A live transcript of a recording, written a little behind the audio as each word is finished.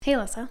Hey,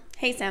 Alyssa.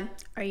 Hey, Sam.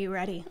 Are you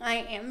ready? I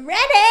am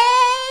ready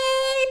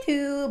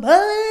to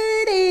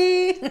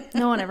party.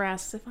 No one ever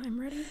asks if I'm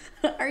ready.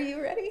 Are you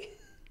ready?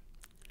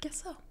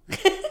 Guess so.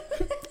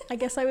 I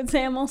guess I would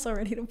say I'm also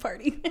ready to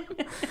party.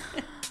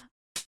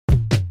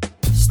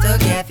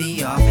 Stuck at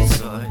the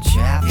office or a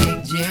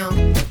traffic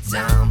jam.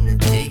 Time to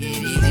take it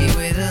easy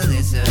with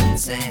Alyssa and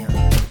Sam.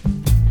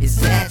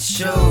 Is that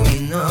show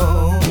you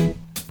know?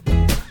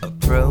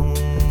 Approach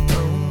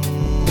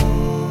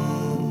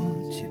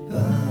your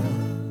bar.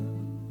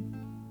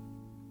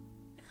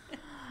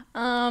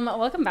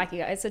 Welcome back, you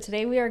guys. So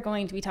today we are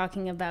going to be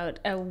talking about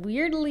a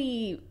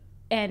weirdly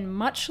and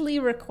muchly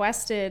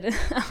requested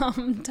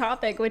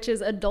topic, which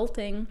is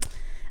adulting.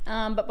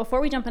 But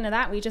before we jump into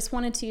that, we just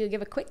wanted to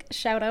give a quick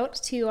shout out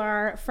to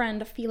our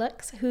friend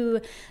Felix, who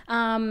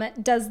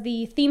does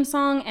the theme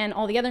song and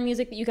all the other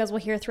music that you guys will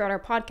hear throughout our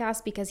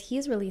podcast, because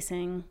he's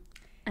releasing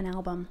an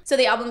album. So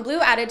the album Blue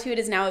Attitude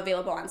is now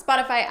available on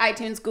Spotify,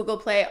 iTunes, Google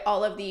Play,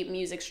 all of the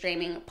music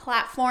streaming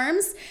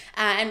platforms.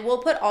 And we'll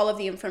put all of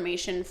the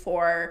information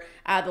for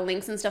the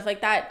links and stuff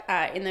like that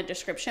in the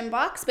description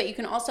box. But you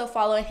can also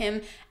follow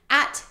him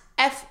at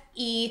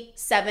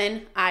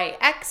FE7IX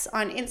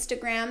on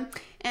Instagram.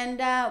 And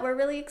we're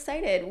really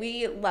excited.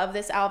 We love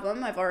this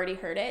album. I've already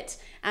heard it.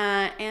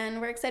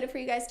 And we're excited for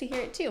you guys to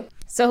hear it too.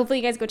 So hopefully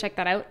you guys go check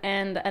that out.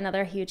 And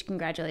another huge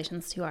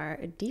congratulations to our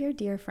dear,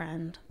 dear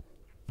friend.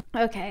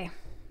 Okay,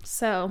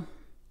 so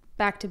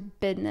back to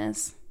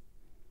business.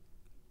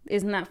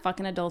 Isn't that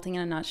fucking adulting in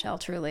a nutshell,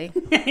 truly?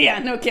 Yeah,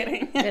 no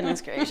kidding. Goodness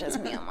gracious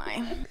me, oh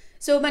my.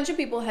 So a bunch of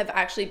people have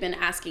actually been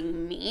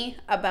asking me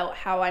about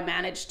how I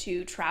managed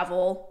to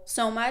travel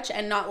so much,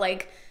 and not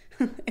like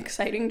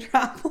exciting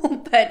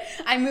travel, but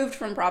I moved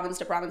from province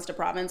to province to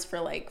province for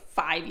like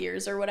 5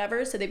 years or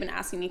whatever. So they've been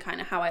asking me kind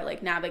of how I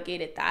like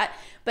navigated that.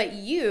 But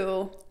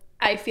you,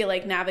 I feel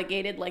like,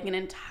 navigated like an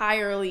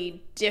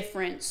entirely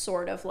different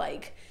sort of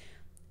like,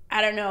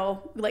 I don't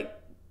know, like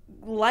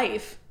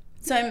life.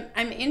 So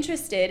I'm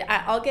interested.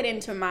 I'll get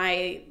into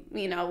my,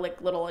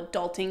 like little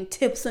adulting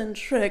tips and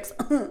tricks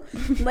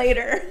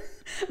later.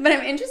 But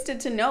I'm interested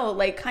to know,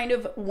 like, kind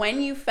of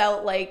when you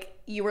felt like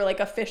you were like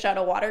a fish out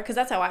of water, because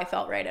that's how I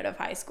felt right out of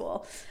high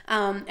school.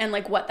 And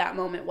like what that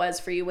moment was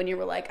for you when you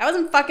were like, I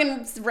wasn't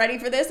fucking ready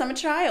for this. I'm a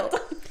child.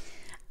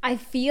 I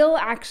feel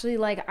actually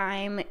like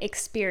I'm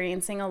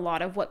experiencing a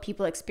lot of what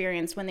people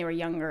experienced when they were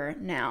younger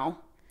now.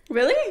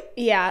 Really?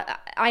 Yeah,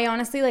 I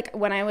honestly, like,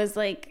 when I was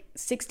like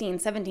 16,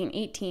 17,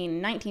 18,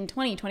 19,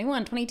 20,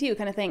 21, 22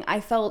 kind of thing, I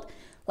felt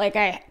like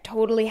I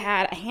totally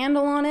had a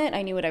handle on it.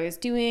 I knew what I was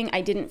doing.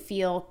 I didn't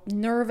feel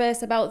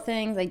nervous about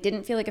things. I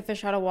didn't feel like a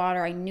fish out of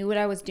water. I knew what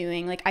I was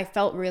doing. Like, I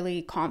felt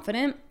really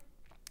confident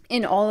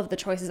in all of the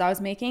choices I was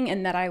making,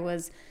 and that I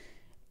was,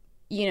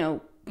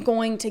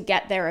 going to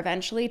get there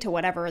eventually to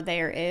whatever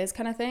there is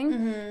kind of thing.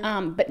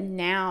 Mm-hmm. But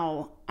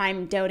now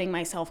I'm doubting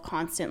myself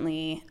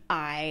constantly.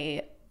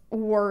 I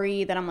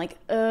worry that I'm like,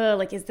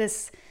 is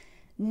this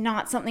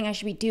not something I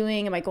should be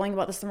doing? Am I going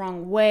about this the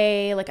wrong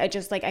way? Like,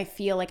 I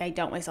feel like I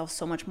doubt myself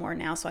so much more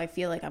now. So I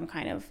feel like I'm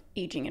kind of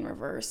aging in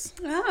reverse.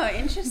 Oh,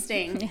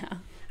 interesting. Yeah.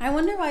 I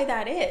wonder why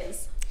that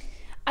is.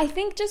 I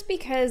think just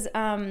because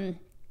when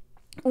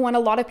a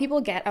lot of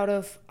people get out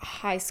of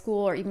high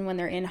school, or even when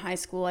they're in high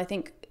school, I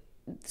think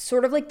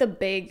sort of like the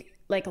big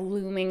like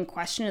looming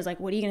question is like,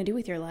 what are you going to do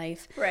with your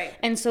life? Right.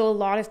 And so a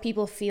lot of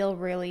people feel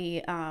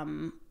really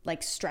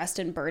like stressed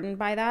and burdened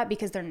by that,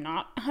 because they're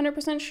not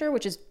 100% sure,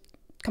 which is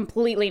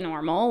completely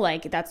normal.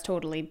 Like, that's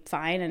totally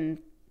fine and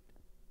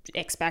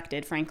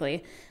expected,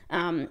 frankly.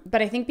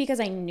 But I think because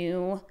I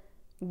knew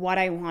what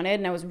I wanted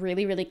and I was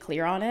really, really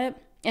clear on it,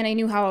 and I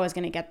knew how I was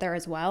going to get there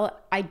as well,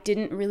 I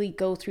didn't really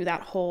go through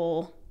that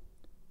whole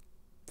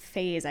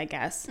phase, I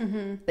guess.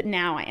 Mm-hmm. But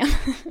now I am.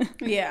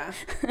 Yeah.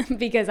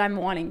 Because I'm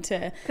wanting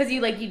to. Because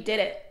you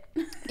did it.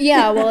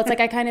 Yeah, well, it's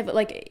like I kind of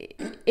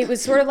like, it was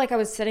sort of like I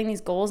was setting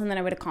these goals, and then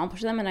I would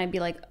accomplish them, and I'd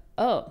be like,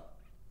 oh,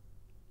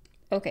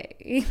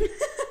 okay.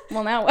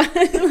 Well, now what?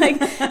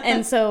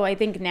 And so I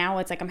think now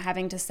it's like I'm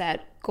having to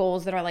set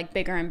goals that are like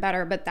bigger and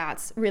better, but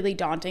that's really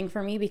daunting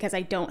for me because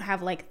I don't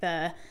have like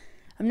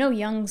I'm no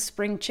young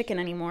spring chicken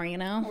anymore,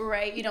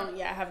 Right. You don't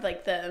have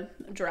like the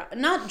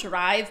not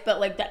drive, but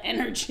like the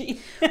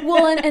energy.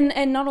 Well,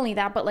 and not only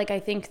that, but like I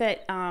think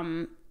that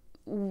I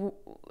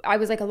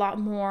was like a lot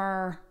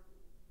more,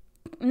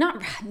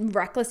 not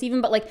reckless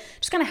even, but like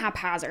just kind of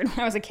haphazard when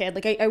I was a kid.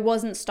 Like I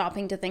wasn't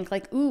stopping to think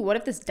like, ooh, what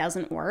if this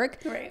doesn't work?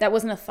 Right. That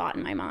wasn't a thought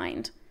in my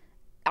mind.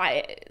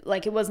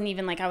 It wasn't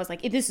even like I was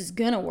like, if this is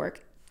gonna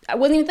work. I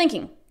wasn't even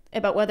thinking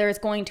about whether it's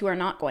going to or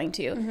not going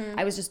to. Mm-hmm.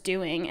 I was just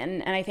doing.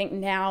 And I think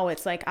now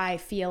it's like, I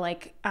feel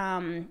like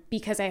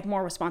because I have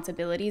more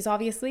responsibilities,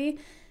 obviously,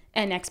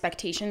 and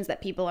expectations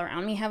that people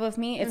around me have of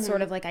me, it's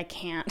sort of like I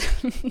can't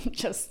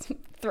just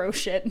throw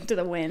shit into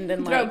the wind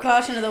and throw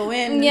caution to the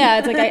wind. Yeah,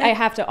 it's like I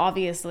have to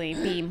obviously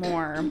be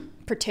more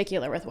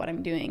particular with what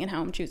I'm doing and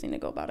how I'm choosing to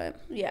go about it.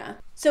 Yeah.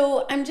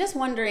 So I'm just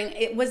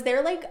wondering, was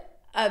there like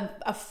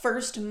a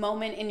first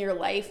moment in your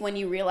life when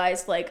you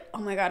realized like, oh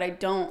my God, I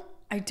don't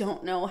I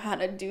don't know how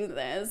to do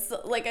this.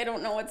 Like, I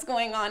don't know what's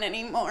going on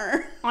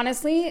anymore.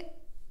 Honestly,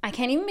 I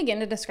can't even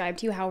begin to describe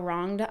to you how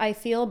wronged I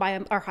feel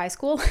by our high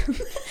school.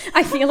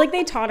 I feel like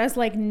they taught us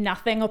like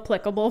nothing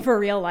applicable for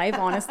real life,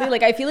 honestly.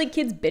 Like, I feel like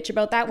kids bitch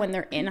about that when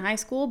they're in high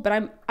school,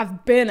 but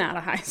I've been out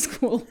of high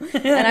school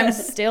and I'm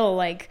still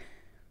like,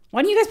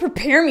 why don't you guys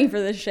prepare me for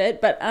this shit?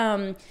 But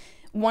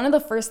one of the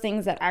first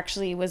things that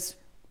actually was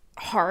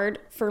hard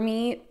for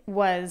me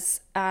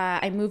was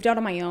I moved out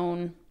on my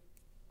own,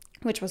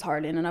 which was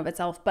hard in and of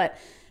itself, but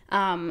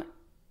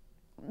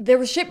there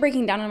was shit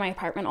breaking down in my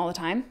apartment all the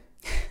time.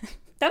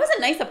 That was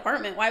a nice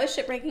apartment. Why was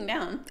shit breaking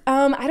down?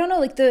 I don't know,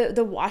 like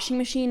the washing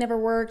machine never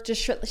worked,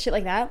 just shit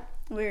like that.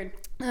 Weird.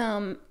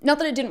 Not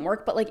that it didn't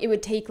work, but like it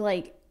would take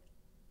like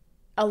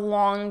a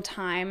long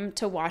time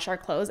to wash our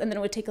clothes, and then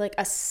it would take like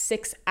a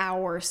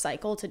 6-hour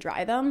cycle to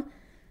dry them.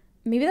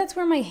 Maybe that's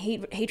where my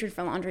hatred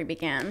for laundry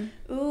began.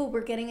 Ooh,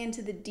 we're getting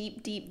into the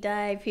deep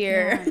dive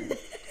here. Yeah.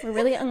 We're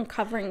really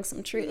uncovering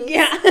some truth.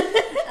 Yeah.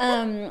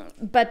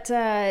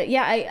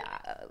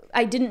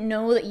 I didn't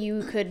know that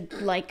you could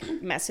like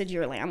message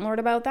your landlord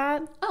about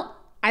that. Oh.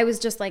 I was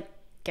just like,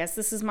 guess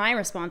this is my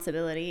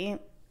responsibility,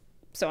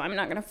 so I'm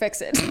not gonna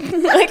fix it.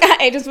 Like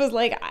I just was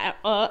like,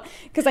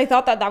 because I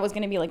thought that was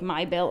gonna be like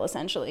my bill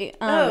essentially.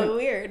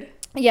 Weird.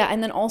 Yeah,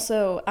 and then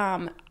also,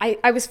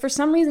 I was for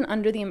some reason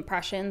under the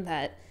impression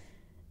that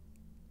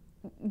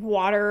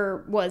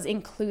water was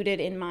included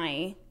in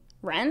my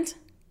rent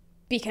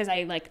because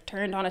I like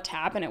turned on a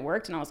tap and it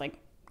worked, and I was like,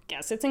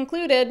 guess it's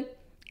included.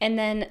 And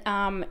then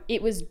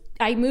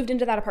I moved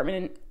into that apartment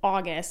in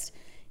August.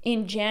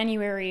 In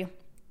January,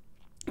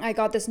 I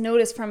got this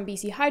notice from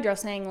BC Hydro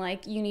saying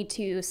like, you need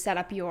to set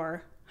up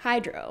your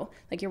hydro,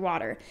 like your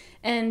water.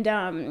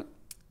 And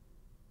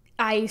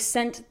I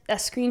sent a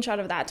screenshot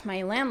of that to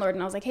my landlord,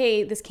 and I was like,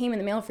 hey, this came in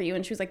the mail for you.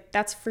 And she was like,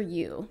 that's for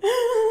you.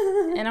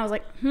 And I was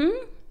like,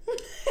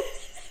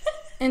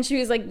 And she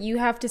was like, you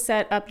have to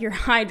set up your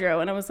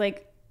hydro. And I was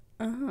like,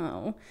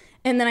 oh.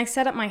 And then I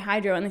set up my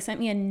hydro, and they sent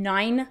me a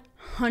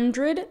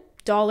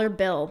 $900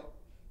 bill.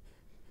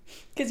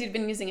 Because you'd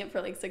been using it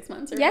for like 6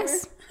 months or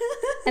yes. whatever.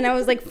 And I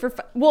was like,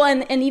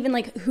 and even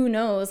like, who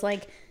knows,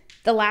 like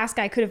the last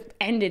guy could have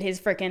ended his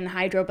freaking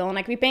hydro bill and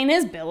I could be paying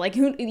his bill. Like,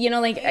 who, you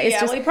know, like, it's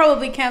just. Well, he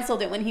probably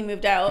canceled it when he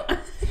moved out. I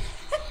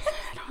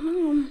don't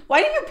know.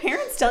 Why didn't your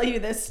parents tell you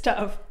this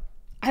stuff?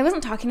 I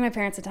wasn't talking to my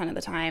parents a ton of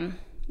the time.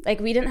 Like,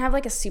 we didn't have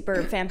like a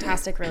super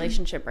fantastic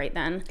relationship right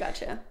then.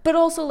 Gotcha. But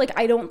also, like,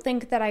 I don't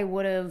think that I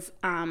would have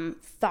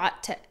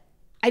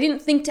I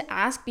didn't think to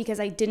ask because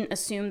I didn't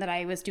assume that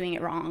I was doing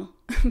it wrong,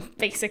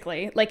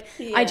 basically. Like,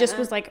 yeah. I just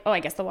was like, oh, I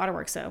guess the water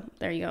works, so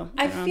there you go.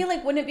 I feel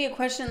like, wouldn't it be a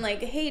question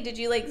like, hey, did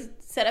you like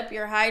set up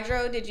your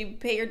hydro? Did you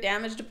pay your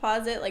damage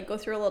deposit? Like, go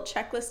through a little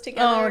checklist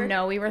together? Oh,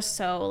 no, we were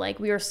so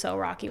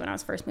rocky when I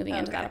was first moving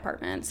into that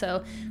apartment.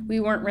 So we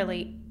weren't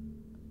really...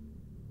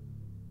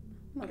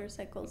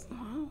 Motorcycles.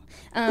 Wow.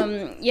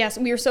 Yes,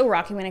 we were so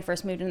rocky when I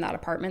first moved into that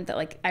apartment that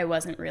like I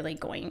wasn't really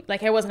going,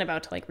 like I wasn't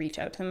about to like reach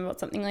out to him about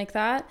something like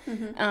that.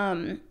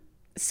 Mm-hmm.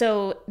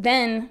 So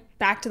then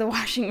back to the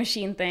washing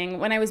machine thing.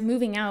 When I was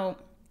moving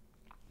out,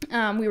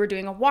 we were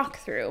doing a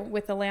walkthrough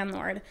with the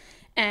landlord,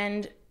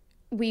 and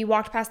we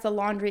walked past the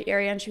laundry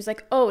area, and she was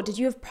like, "Oh, did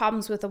you have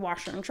problems with the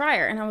washer and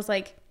dryer?" And I was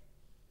like,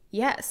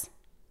 "Yes."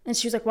 And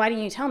she was like, "Why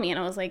didn't you tell me?" And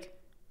I was like,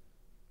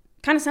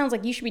 kind of sounds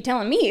like you should be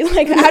telling me.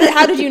 Like,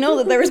 how did you know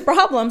that there was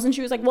problems? And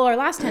she was like, well, our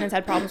last tenants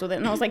had problems with it.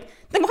 And I was like,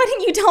 then why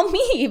didn't you tell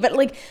me? But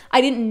like,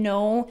 I didn't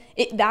know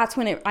it. That's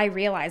when I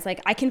realized,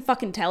 like, I can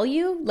fucking tell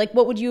you. Like,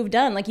 what would you have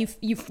done? Like,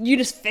 you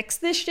just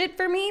fixed this shit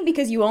for me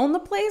because you own the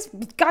place?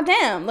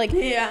 Goddamn. Like,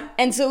 yeah.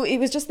 And so it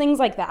was just things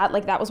like that.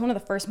 Like, that was one of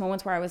the first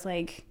moments where I was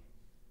like,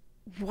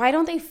 why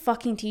don't they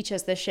fucking teach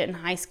us this shit in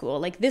high school?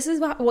 Like, this is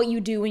what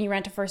you do when you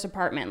rent a first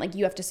apartment. Like,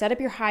 you have to set up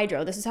your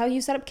hydro. This is how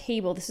you set up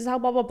cable. This is how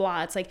blah, blah,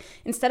 blah. It's like,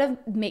 instead of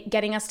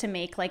getting us to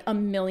make like a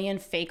million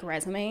fake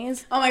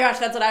resumes. Oh my gosh,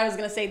 that's what I was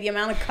going to say. The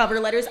amount of cover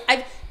letters.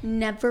 I've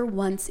never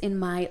once in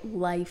my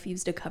life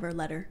used a cover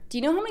letter. Do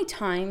you know how many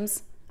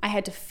times I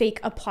had to fake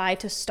apply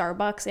to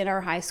Starbucks in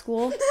our high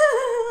school?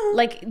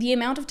 Like, the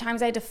amount of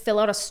times I had to fill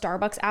out a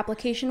Starbucks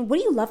application. What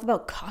do you love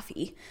about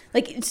coffee?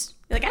 Like, it's...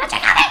 You're like, I don't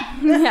drink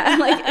coffee! Yeah,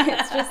 like,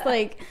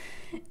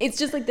 it's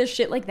just like this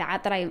shit like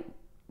that I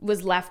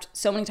was left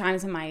so many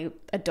times in my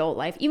adult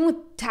life, even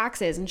with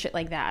taxes and shit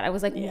like that. I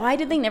was like, why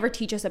did they never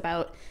teach us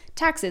about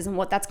taxes and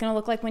what that's going to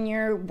look like when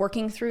you're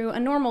working through a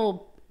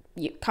normal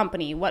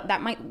company, what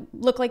that might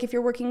look like if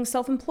you're working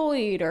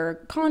self-employed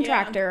or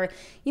contractor,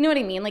 you know what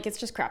I mean? Like, it's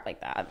just crap like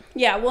that.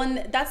 Yeah, well,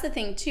 and that's the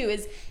thing too,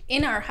 is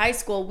in our high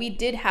school, we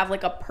did have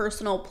like a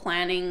personal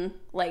planning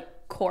like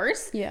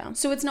course. Yeah.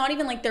 So it's not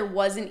even like there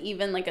wasn't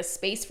even like a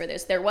space for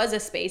this. There was a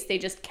space. They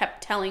just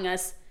kept telling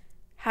us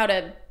how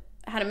to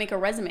make a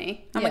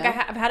resume. I'm like,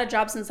 I've had a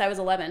job since I was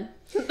 11.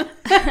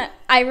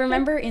 I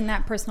remember in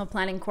that personal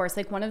planning course,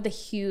 like one of the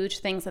huge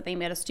things that they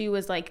made us do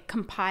was like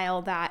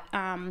compile that,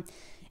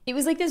 it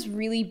was like this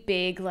really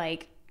big,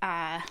 like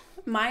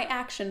My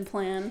action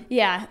plan.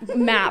 Yeah,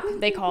 map,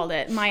 they called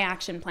it, my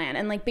action plan.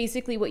 And like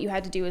basically what you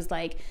had to do is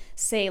like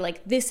say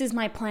like, this is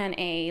my plan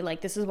A,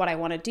 like this is what I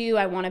want to do.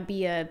 I want to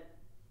be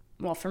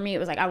well, for me, it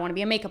was like, I want to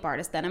be a makeup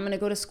artist. Then I'm going to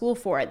go to school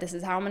for it. This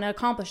is how I'm going to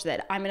accomplish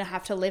that. I'm going to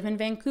have to live in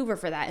Vancouver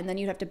for that. And then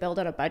you'd have to build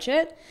out a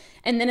budget.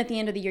 And then at the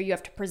end of the year, you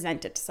have to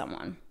present it to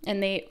someone.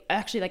 And they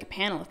actually, like a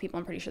panel of people,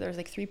 I'm pretty sure there was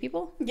like 3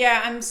 people.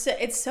 Yeah,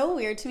 it's so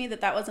weird to me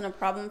that wasn't a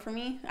problem for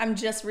me. I'm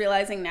just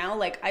realizing now,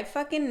 like, I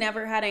fucking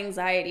never had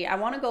anxiety. I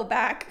want to go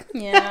back.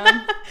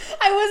 Yeah.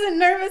 I wasn't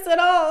nervous at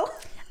all.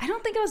 I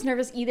don't think I was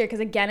nervous either because,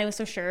 again, I was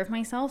so sure of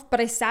myself.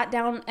 But I sat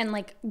down and,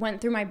 like,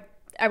 went through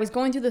I was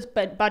going through this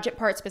budget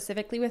part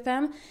specifically with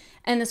them.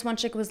 And this one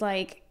chick was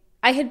like,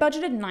 I had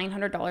budgeted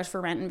 $900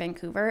 for rent in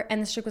Vancouver.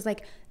 And this chick was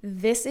like,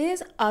 this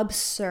is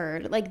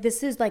absurd. Like,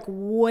 this is, like,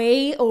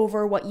 way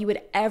over what you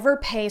would ever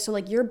pay. So,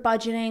 like, you're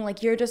budgeting.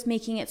 Like, you're just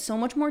making it so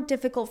much more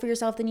difficult for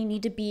yourself than you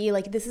need to be.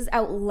 Like, this is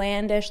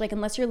outlandish. Like,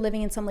 unless you're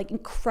living in some, like,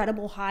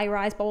 incredible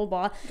high-rise, blah,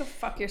 blah, blah. Go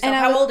fuck yourself.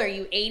 How old are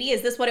you? 80?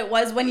 Is this what it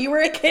was when you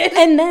were a kid?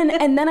 And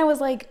then I was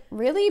like,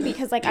 really?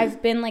 Because, like,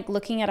 I've been, like,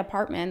 looking at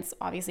apartments,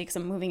 obviously, because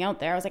I'm moving out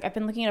there. I was like, I've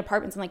been looking at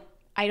apartments and, like,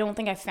 I don't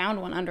think I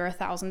found one under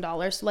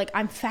 $1,000. So, like,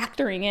 I'm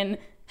factoring in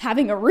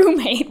having a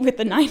roommate with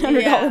the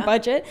 $900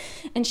 budget.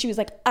 And she was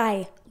like,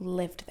 I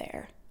lived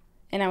there.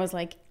 And I was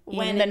like,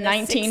 in the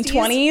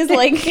 1920s?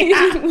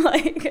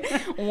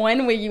 Like,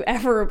 when were you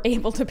ever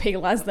able to pay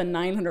less than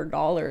 $900?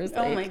 Like,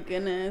 oh my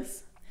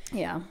goodness.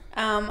 Yeah.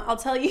 I'll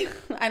tell you,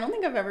 I don't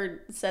think I've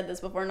ever said this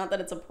before. Not that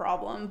it's a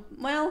problem.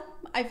 Well,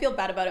 I feel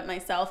bad about it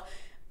myself.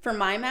 For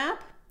my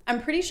map,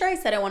 I'm pretty sure I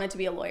said I wanted to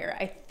be a lawyer.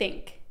 I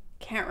think.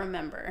 Can't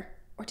remember.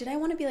 Or did I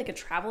want to be like a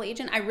travel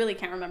agent? I really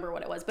can't remember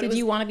what it was. But did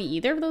you want to be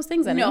either of those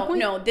things at any point?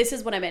 No. This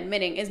is what I'm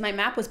admitting, is my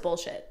map was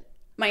bullshit.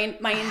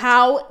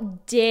 How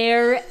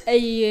dare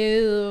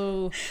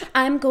you?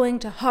 I'm going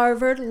to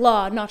Harvard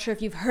Law. Not sure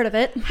if you've heard of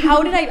it.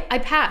 How did I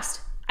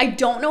passed? I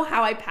don't know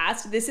how I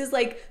passed. This was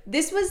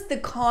the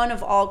con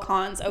of all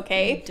cons,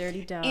 okay? You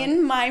dirty dog.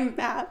 In my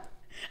map,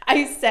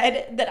 I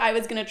said that I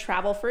was going to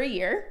travel for a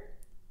year.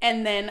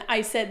 And then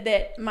I said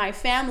that my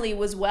family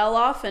was well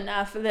off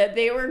enough that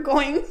they were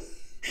going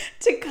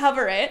to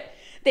cover it.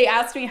 They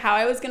asked me how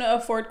I was going to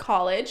afford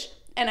college.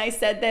 And I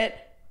said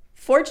that,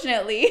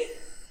 fortunately,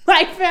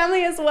 my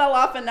family is well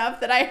off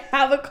enough that I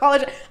have a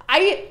college.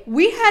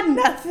 We had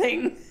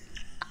nothing.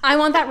 I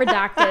want that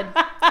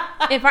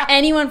redacted. If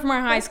anyone from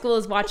our high school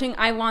is watching,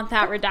 I want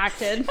that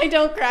redacted. I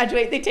don't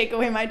graduate. They take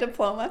away my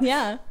diploma.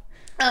 Yeah.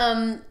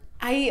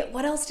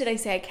 What else did I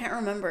say? I can't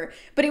remember.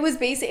 But it was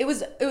it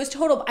was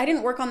total. I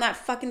didn't work on that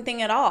fucking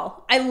thing at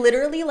all. I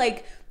literally,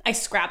 like, I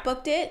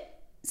scrapbooked it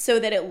so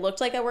that it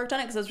looked like I worked on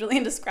it because I was really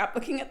into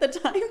scrapbooking at the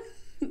time,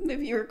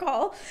 if you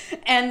recall.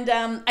 And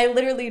I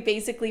literally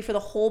basically for the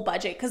whole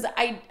budget, because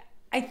I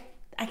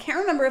can't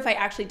remember if I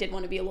actually did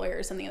want to be a lawyer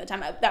or something at the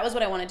time. That was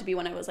what I wanted to be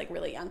when I was, like,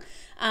 really young.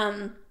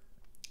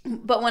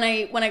 But when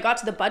I got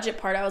to the budget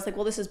part, I was like,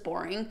 well, this is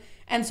boring.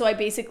 And so I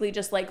basically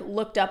just, like,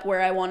 looked up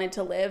where I wanted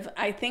to live.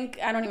 I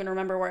don't even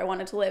remember where I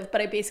wanted to live,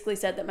 but I basically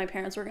said that my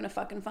parents were going to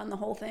fucking fund the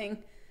whole thing.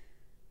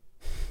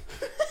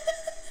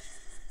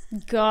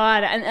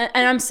 God, and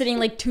I'm sitting,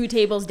 like, 2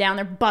 tables down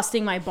there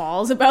busting my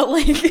balls about,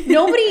 like...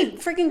 Nobody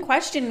freaking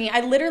questioned me. I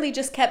literally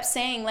just kept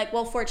saying, like,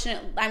 well,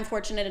 I'm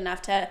fortunate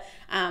enough to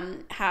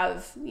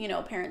have, you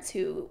know, parents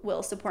who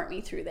will support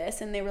me through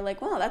this. And they were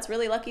like, wow, that's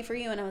really lucky for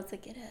you. And I was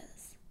like, it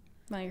is.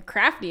 Well, you're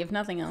crafty, if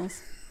nothing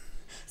else.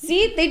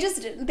 See,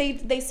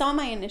 they saw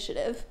my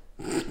initiative.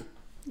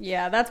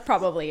 Yeah, that's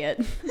probably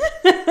it.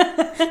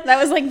 That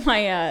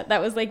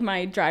was like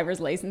my driver's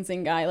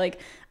licensing guy. Like,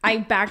 I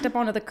backed up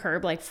onto the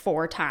curb like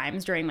 4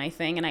 times during my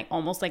thing, and I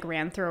almost, like,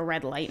 ran through a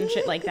red light and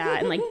shit like that,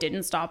 and, like,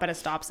 didn't stop at a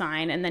stop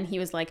sign. And then he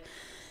was like,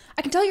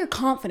 I can tell you're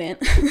confident.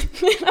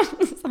 And I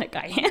was like,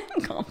 I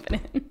am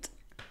confident.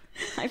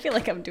 I feel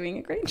like I'm doing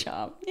a great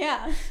job.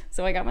 Yeah.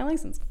 So I got my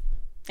license.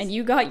 And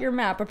you got your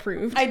map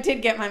approved. I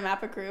did get my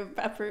map approved.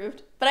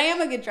 But I am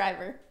a good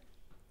driver.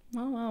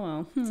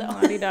 Well. So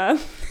La-di-da.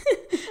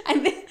 I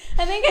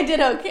think I did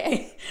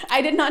okay.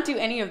 I did not do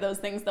any of those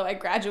things, though. I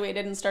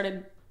graduated and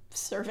started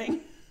serving.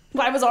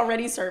 Well, I was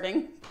already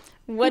serving.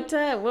 What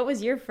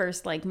was your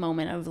first, like,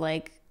 moment of,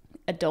 like,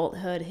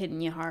 adulthood hitting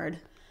you hard?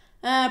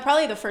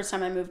 Probably the first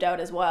time I moved out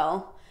as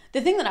well. The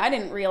thing that I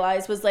didn't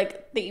realize was,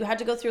 like, that you had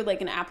to go through,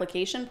 like, an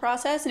application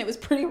process, and it was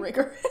pretty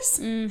rigorous.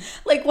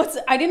 Like,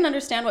 I didn't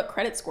understand what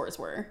credit scores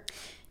were.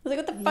 I was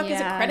like, what the fuck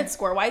is a credit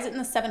score? Why is it in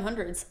the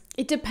 700s?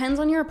 It depends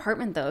on your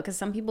apartment, though, because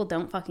some people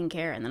don't fucking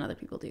care, and then other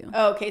people do.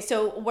 Oh, okay,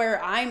 so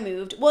where I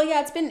moved, well,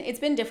 yeah, it's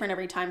been different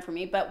every time for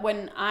me, but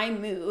when I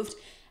moved,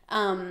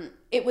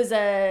 it was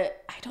I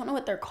don't know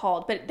what they're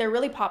called, but they're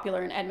really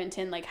popular in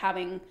Edmonton, like,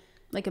 having...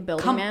 Like a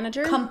building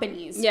manager?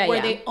 Companies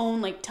where they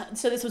own, like,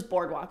 so this was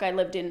Boardwalk. I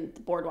lived in the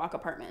Boardwalk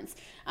apartments.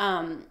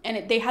 And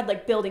they had,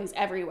 like, buildings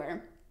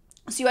everywhere.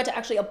 So you had to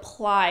actually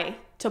apply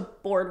to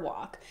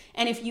Boardwalk.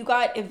 And if you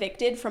got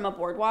evicted from a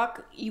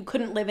Boardwalk, you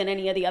couldn't live in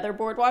any of the other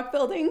Boardwalk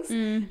buildings.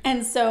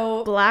 And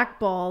so...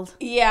 Blackballed.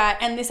 Yeah,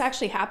 and this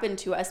actually happened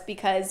to us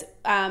because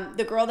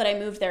the girl that I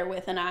moved there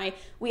with and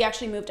we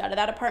actually moved out of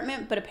that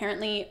apartment, but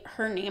apparently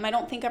her name, I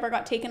don't think, ever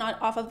got taken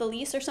off of the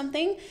lease or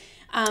something.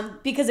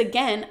 Because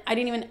again,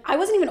 I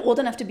wasn't even old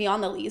enough to be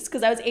on the lease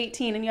because I was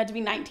 18 and you had to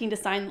be 19 to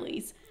sign the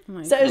lease.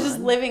 So I was just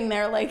living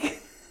there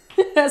like...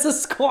 as a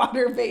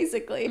squatter,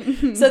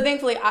 basically. So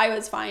thankfully I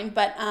was fine,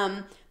 but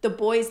the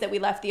boys that we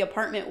left the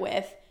apartment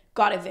with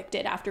got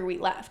evicted after we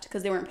left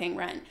because they weren't paying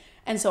rent,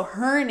 and so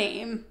her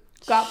name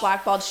got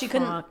blackballed. She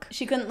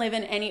couldn't live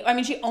in any... I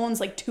mean, she owns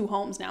like 2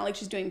 homes now, like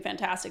she's doing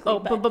fantastically.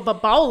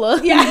 But Paula.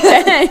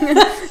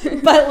 Yeah.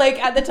 But like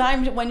at the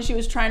time when she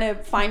was trying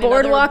to find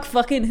Boardwalk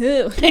fucking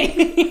who?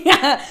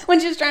 Yeah,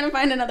 when she was trying to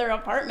find another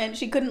apartment,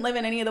 she couldn't live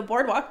in any of the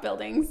Boardwalk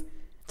buildings.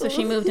 So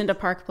she moved into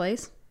Park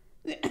Place.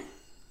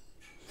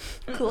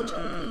 Cool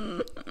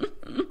joke.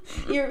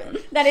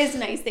 That is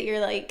nice that you're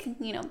like,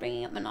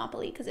 bringing up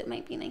Monopoly because it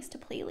might be nice to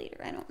play later.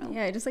 I don't know.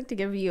 Yeah, I just like to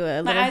give you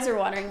a My eyes are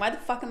watering. Why the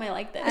fuck am I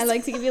like this? I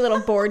like to give you a little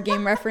board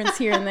game reference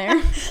here and there.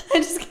 I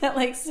just get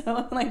like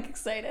so like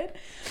excited.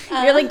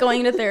 You're like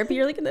going to therapy.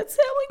 You're like, that's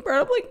Sam like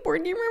brought up like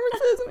board game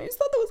references, and I just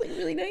thought that was like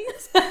really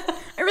nice.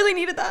 I really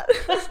needed that.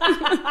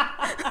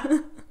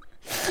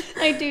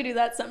 I do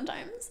that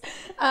sometimes.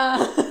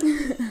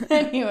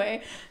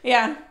 Anyway,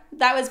 yeah,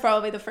 that was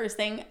probably the first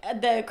thing.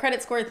 The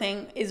credit score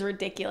thing is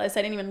ridiculous.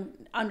 I didn't even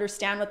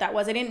understand what that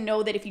was. I didn't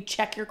know that if you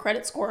check your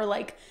credit score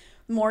like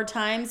more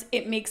times,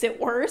 it makes it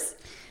worse.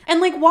 And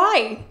like,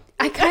 why?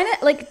 I kind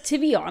of like, to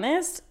be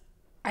honest,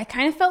 I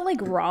kind of felt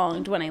like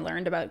wronged when I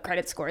learned about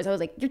credit scores. I was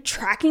like, you're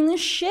tracking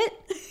this shit?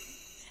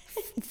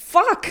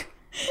 Fuck.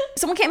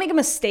 Someone can't make a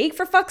mistake,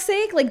 for fuck's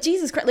sake? Like,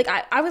 Jesus Christ. Like,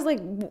 I was like,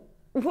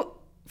 what?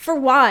 For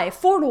why?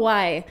 For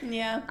why?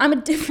 Yeah. I'm a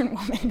different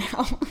woman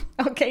now,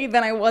 okay,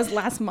 than I was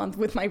last month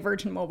with my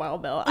Virgin Mobile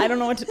bill. I don't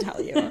know what to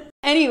tell you.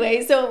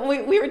 Anyway, so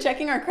we were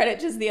checking our credit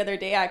just the other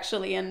day,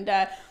 actually, and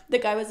the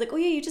guy was like, oh,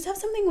 yeah, you just have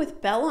something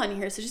with Bell on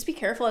here, so just be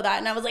careful of that.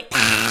 And I was like,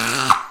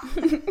 I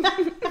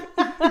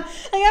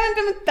haven't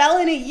been with Bell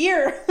in a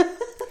year.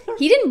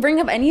 He didn't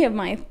bring up any of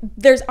my...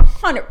 There's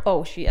 100...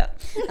 Oh, shit.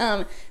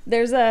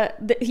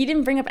 He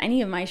didn't bring up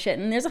any of my shit,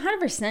 and there's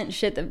 100%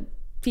 shit that...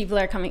 People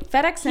are coming.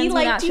 FedEx sends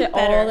me that shit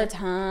all the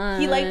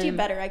time. He liked you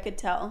better, I could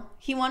tell.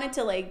 He wanted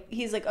to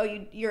he's like,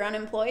 oh, you're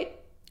unemployed?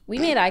 We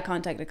made eye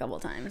contact a couple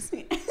times.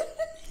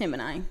 Him and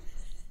I.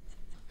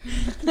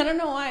 I don't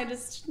know why.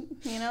 Just,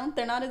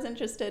 they're not as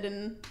interested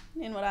in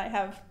what I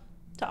have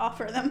to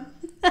offer them.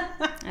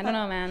 I don't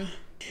know, man.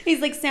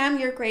 He's like, Sam,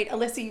 you're great.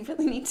 Alyssa, you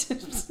really need to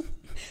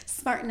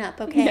smarten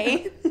up,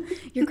 okay? Yeah.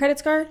 Your credit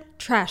score?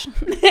 Trash.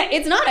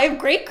 It's not. I have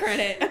great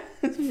credit.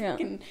 Yeah.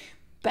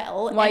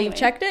 Bell. Why you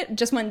checked it?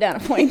 Just went down a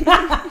point.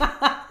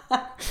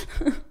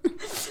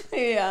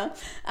 Yeah.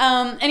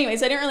 Anyway,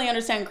 so I didn't really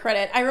understand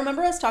credit. I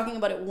remember us talking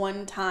about it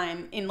one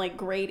time in like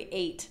grade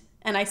 8,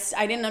 and I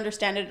didn't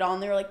understand it at all,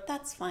 and they were like,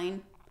 that's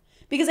fine.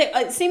 Because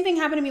same thing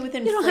happened to me with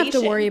inflation. You don't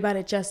have to worry about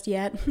it just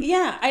yet.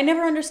 Yeah, I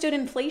never understood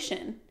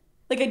inflation.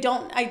 Like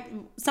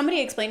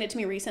somebody explained it to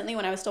me recently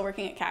when I was still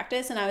working at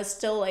Cactus, and I was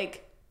still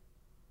like,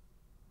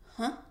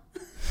 huh?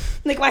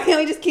 Like, why can't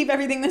we just keep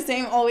everything the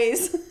same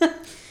always?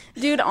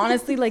 Dude,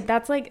 honestly, like,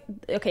 that's like,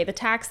 okay, the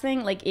tax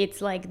thing, like,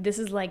 it's like, this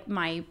is like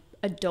my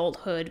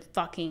adulthood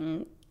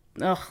fucking,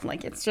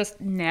 like, it's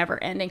just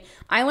never ending.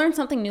 I learn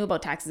something new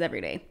about taxes every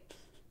day.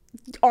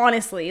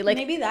 Honestly, like.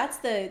 Maybe that's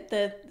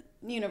the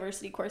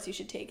university course you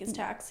should take is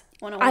tax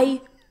 101.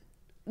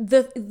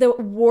 The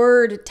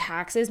word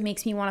taxes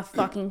makes me want to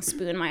fucking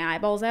spoon my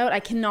eyeballs out.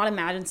 I cannot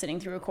imagine sitting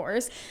through a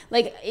course.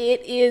 Like,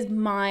 it is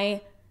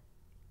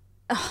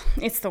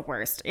it's the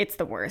worst. It's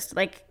the worst.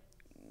 Like,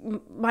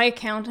 my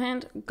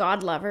accountant,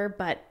 God love her,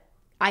 but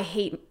I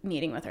hate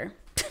meeting with her.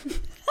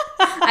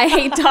 I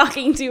hate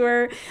talking to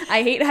her.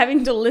 I hate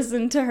having to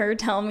listen to her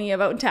tell me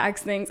about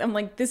tax things. I'm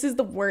like, this is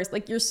the worst.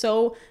 Like, you're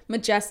so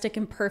majestic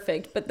and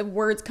perfect, but the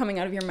words coming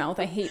out of your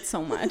mouth, I hate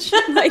so much.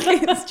 Like,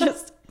 it's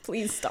just,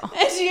 please stop.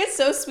 And she is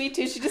so sweet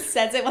too. She just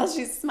says it while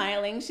she's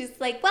smiling. She's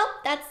like, well,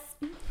 that's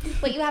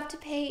what you have to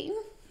pay.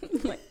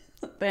 Like,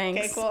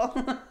 thanks. Okay,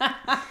 cool.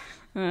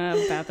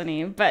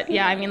 Bethany. But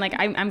yeah, I mean, like,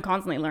 I'm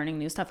constantly learning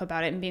new stuff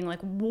about it and being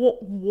like,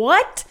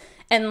 what?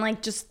 And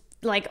like, just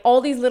like all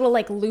these little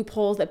like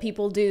loopholes that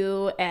people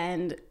do.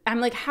 And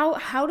I'm like,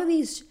 how do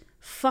these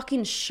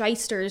fucking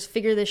shysters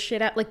figure this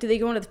shit out? Like, do they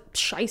go into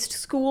shyst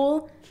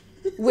school?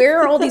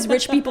 Where are all these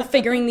rich people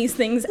figuring these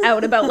things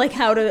out about like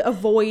how to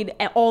avoid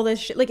all this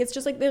shit? Like, it's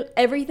just like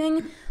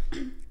everything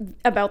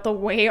about the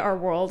way our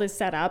world is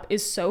set up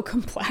is so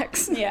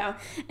complex. Yeah.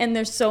 And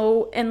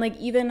like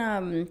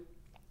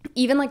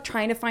even like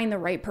trying to find the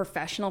right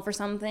professional for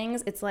some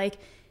things, it's like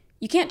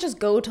you can't just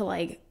go to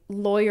like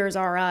Lawyers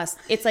R Us.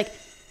 It's like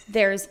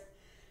there's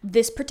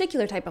this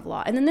particular type of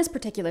law, and then this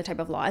particular type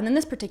of law, and then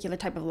this particular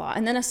type of law,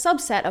 and then a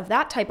subset of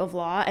that type of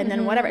law, and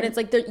then whatever. And it's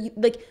like,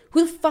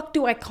 who the fuck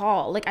do I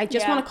call? Like, I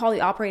just want to call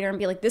the operator and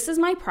be like, this is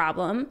my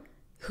problem.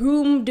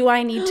 Whom do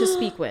I need to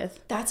speak with?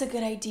 That's a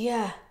good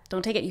idea.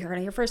 Don't take it. You heard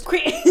it here first.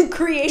 Creating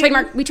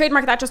Trademark. We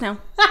trademarked that just now.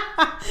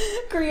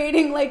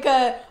 creating like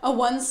a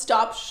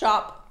one-stop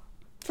shop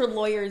for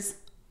lawyers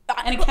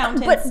and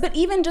accountants. But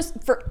even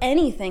just for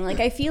anything, like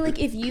I feel like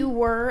if you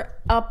were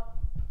a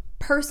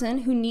person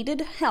who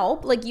needed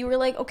help, like you were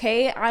like,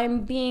 okay,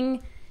 I'm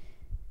being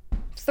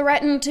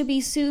threatened to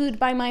be sued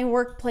by my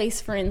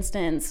workplace, for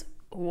instance,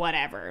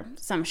 whatever,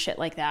 some shit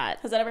like that.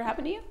 Has that ever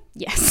happened to you?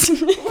 Yes.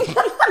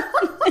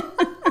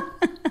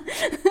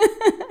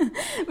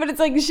 But it's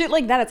like shit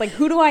like that. It's like,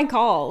 who do I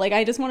call? Like,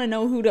 I just want to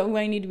know who do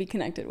I need to be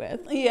connected with.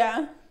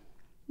 Yeah.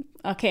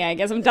 Okay, I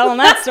guess I'm telling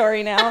that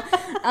story now.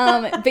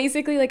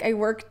 Basically, like I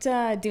worked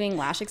doing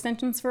lash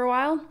extensions for a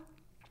while,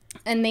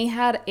 and they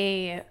had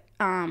a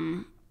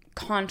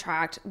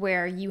contract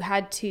where you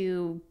had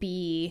to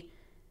be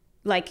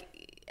like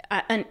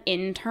an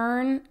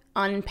intern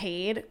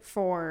unpaid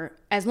for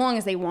as long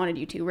as they wanted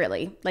you to,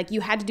 really. Like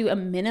you had to do a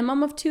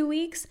minimum of 2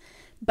 weeks,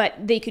 but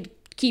they could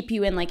keep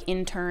you in like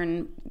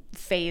intern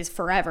phase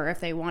forever if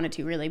they wanted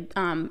to, really.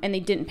 And they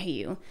didn't pay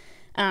you.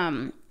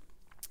 And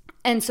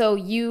so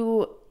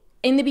you,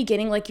 in the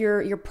beginning, like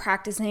you're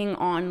practicing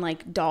on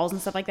like dolls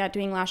and stuff like that,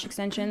 doing lash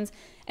extensions.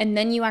 And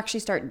then you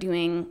actually start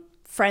doing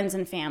friends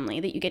and family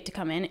that you get to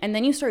come in. And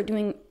then you start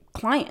doing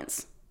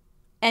clients,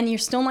 and you're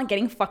still not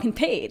getting fucking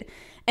paid.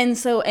 And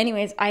so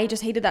anyways, I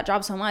just hated that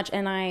job so much,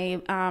 and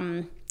I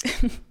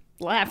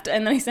left,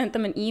 and then I sent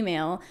them an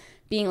email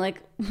being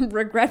like,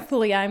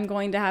 regretfully, I'm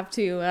going to have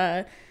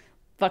to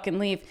fucking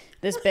leave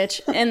this bitch.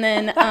 And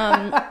then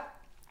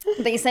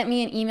they sent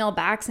me an email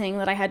back saying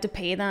that I had to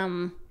pay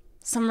them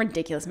some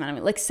ridiculous amount of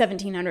money, like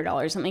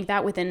 $1,700, something like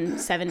that, within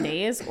 7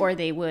 days, or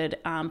they would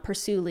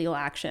pursue legal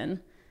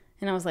action.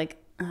 And I was like,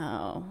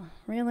 oh,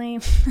 really?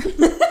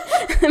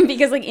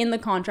 Because like in the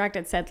contract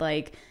it said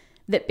like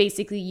that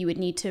basically you would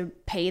need to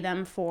pay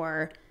them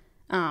for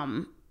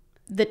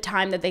the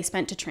time that they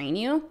spent to train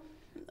you.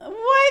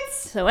 What?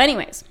 So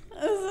anyways,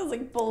 This is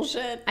like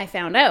bullshit. I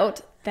found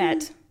out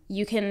that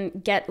you can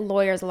get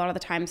lawyers a lot of the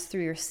times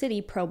through your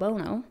city pro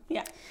bono.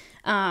 Yeah.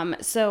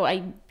 So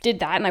I did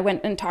that, and I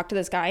went and talked to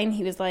this guy, and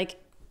he was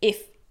like,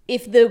 if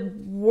the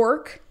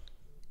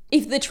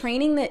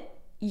training that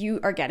you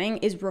are getting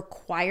is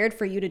required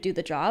for you to do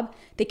the job,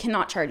 they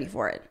cannot charge you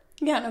for it.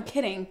 Yeah, no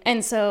kidding.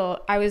 And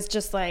so I was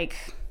just like,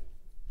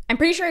 I'm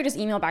pretty sure I just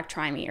emailed back,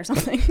 try me or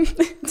something,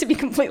 to be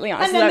completely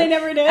honest. And then they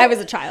never did? I was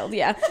a child,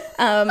 yeah.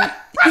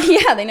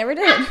 Yeah, they never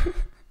did.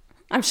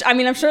 I'm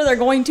sure they're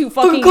going to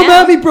fucking Come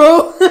now. at me,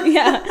 bro.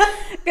 Yeah,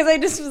 because I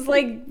just was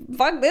like,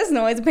 fuck this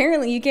noise.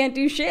 Apparently you can't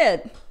do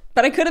shit.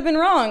 But I could have been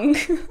wrong,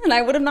 and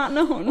I would have not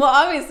known. Well,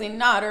 obviously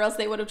not, or else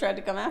they would have tried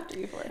to come after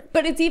you for it.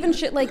 But it's even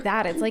shit like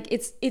that. It's like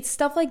it's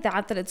stuff like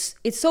that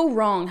it's so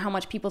wrong how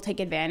much people take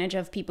advantage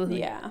of people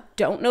who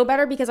don't know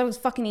better, because I was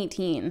fucking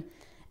 18.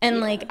 And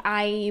like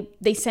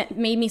they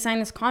made me sign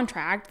this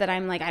contract that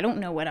I'm like, I don't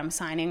know what I'm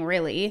signing,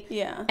 really.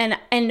 Yeah.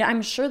 And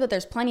I'm sure that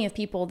there's plenty of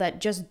people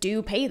that just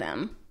do pay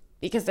them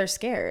because they're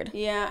scared.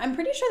 Yeah, I'm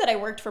pretty sure that I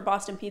worked for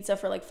Boston Pizza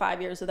for like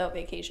 5 years without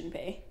vacation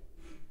pay.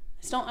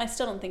 I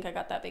still don't think I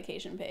got that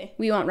vacation pay.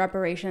 We want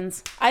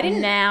reparations. I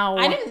didn't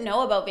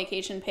know about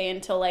vacation pay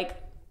until like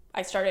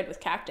I started with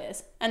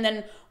Cactus. And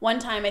then one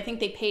time I think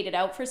they paid it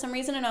out for some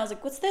reason, and I was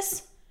like, what's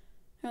this?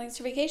 They're like, it's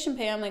your vacation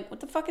pay. I'm like, what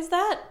the fuck is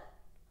that?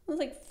 It was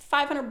like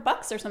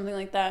 $500 or something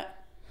like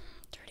that.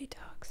 Dirty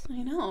dogs.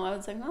 I know. I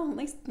was like, well, at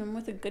least I'm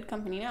with a good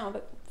company now,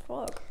 but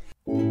fuck.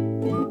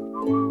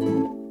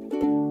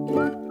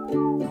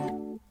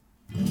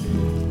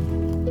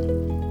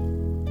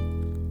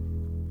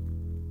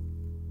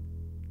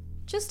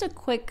 Just a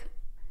quick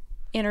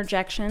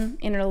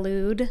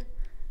interlude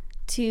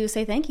to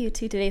say thank you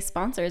to today's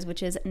sponsors,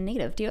 which is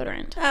Native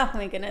Deodorant. Oh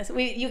my goodness.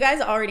 You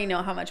guys already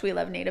know how much we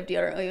love Native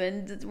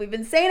Deodorant. We've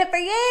been saying it for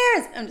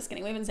years. I'm just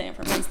kidding. We've been saying it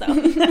for months though.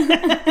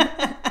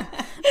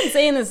 I've been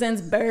saying this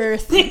since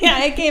birth. Yeah,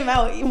 I came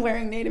out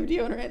wearing Native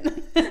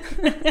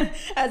Deodorant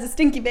as a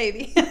stinky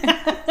baby.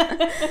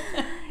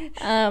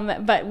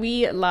 But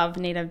we love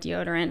Native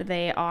Deodorant.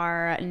 They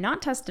are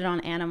not tested on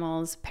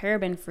animals,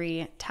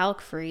 paraben-free,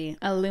 talc-free,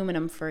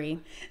 aluminum-free.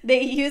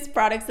 They use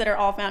products that are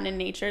all found in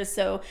nature.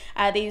 So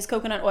they use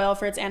coconut oil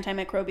for its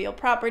antimicrobial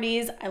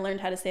properties. I learned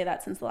how to say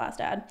that since the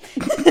last ad.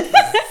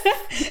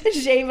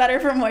 Shea butter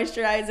for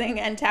moisturizing,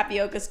 and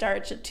tapioca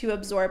starch to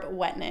absorb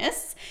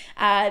wetness.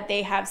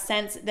 They have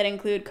scents that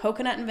include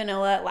coconut and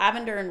vanilla,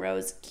 lavender and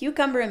rose,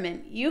 cucumber and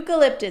mint,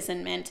 eucalyptus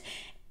and mint,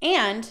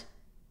 and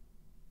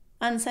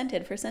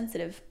unscented for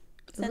sensitive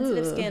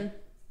skin.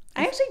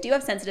 I actually do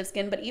have sensitive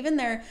skin, but even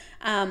their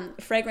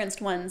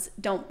fragranced ones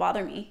don't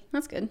bother me.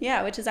 That's good.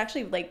 Yeah, which is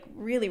actually like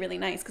really, really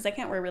nice, because I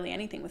can't wear really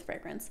anything with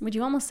fragrance. Would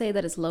you almost say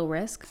that it's low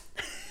risk?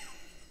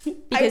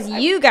 Because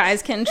you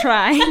guys can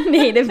try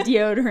Native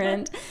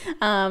Deodorant.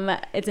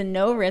 It's a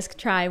no-risk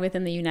try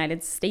within the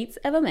United States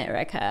of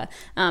America.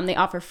 They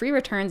offer free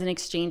returns and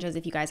exchanges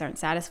if you guys aren't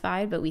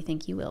satisfied, but we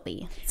think you will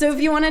be. So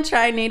if you want to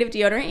try Native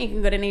Deodorant, you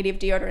can go to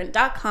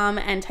nativedeodorant.com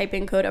and type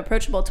in code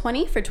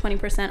approachable20 for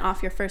 20%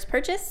 off your first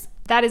purchase.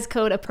 That is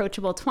code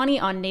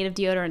approachable20 on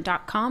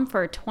nativedeodorant.com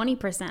for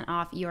 20%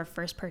 off your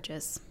first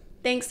purchase.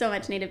 Thanks so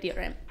much, Native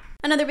Deodorant.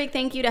 Another big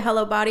thank you to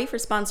Hello Body for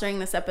sponsoring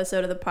this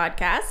episode of the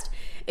podcast.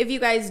 If you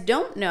guys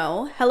don't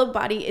know, Hello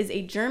Body is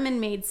a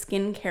German-made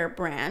skincare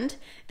brand.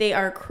 They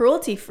are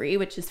cruelty-free,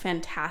 which is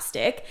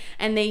fantastic,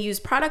 and they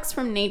use products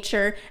from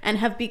nature and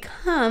have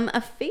become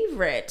a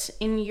favorite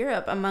in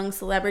Europe among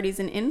celebrities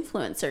and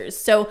influencers.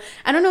 So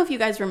I don't know if you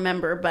guys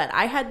remember, but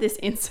I had this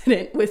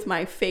incident with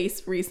my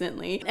face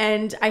recently,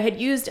 and I had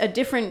used a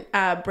different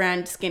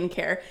brand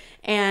skincare,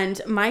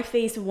 and my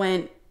face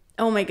went,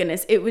 oh my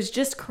goodness, it was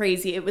just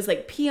crazy. It was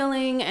like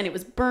peeling and it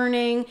was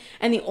burning.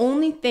 And the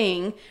only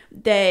thing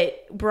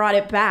that brought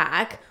it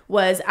back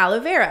was aloe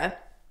vera.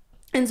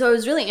 And so I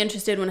was really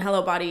interested when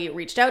Hello Body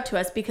reached out to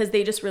us because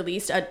they just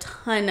released a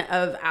ton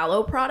of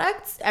aloe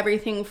products,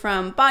 everything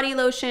from body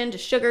lotion to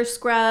sugar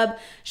scrub,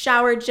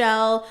 shower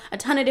gel, a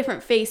ton of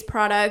different face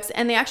products.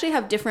 And they actually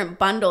have different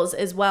bundles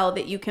as well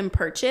that you can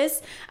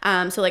purchase.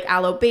 So like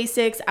aloe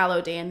basics,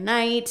 aloe day and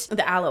night,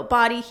 the aloe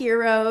body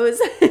heroes.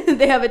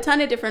 They have a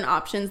ton of different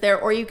options there,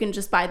 or you can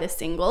just buy the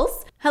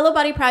singles. Hello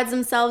Body prides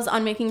themselves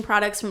on making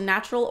products from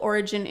natural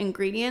origin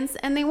ingredients,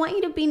 and they want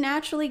you to be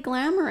naturally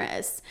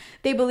glamorous.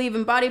 They believe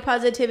in body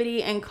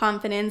positivity and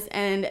confidence,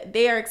 and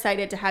they are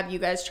excited to have you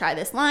guys try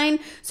this line.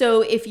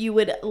 So if you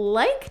would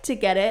like to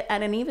get it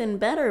at an even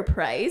better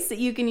price,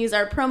 you can use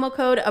our promo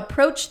code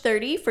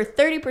APPROACH30 for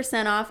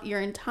 30% off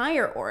your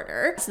entire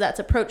order. So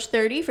that's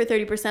APPROACH30 for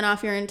 30%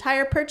 off your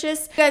entire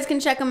purchase. You guys can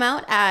check them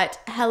out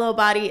at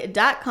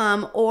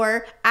hellobody.com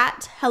or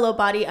at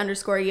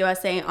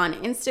hellobody_USA on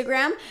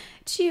Instagram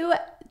to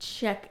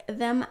check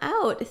them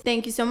out.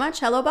 Thank you so much,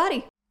 Hello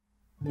Body.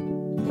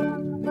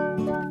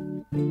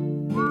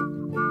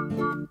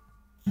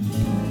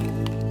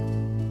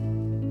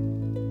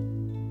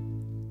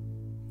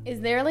 Is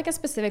there like a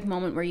specific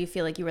moment where you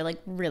feel like you were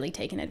like really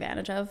taken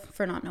advantage of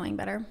for not knowing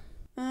better?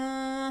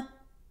 I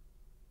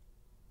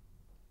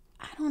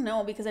don't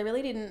know, because I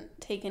really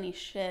didn't take any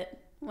shit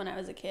when I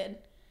was a kid.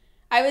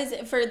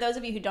 For those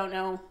of you who don't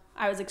know,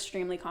 I was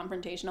extremely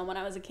confrontational when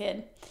I was a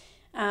kid.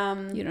 You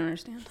don't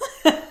understand.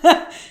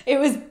 It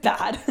was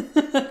bad.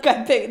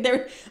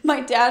 My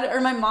dad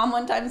or my mom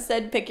one time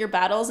said, pick your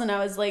battles. And I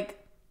was like,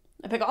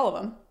 I pick all of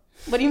them.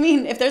 What do you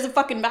mean? If there's a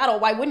fucking battle,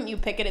 why wouldn't you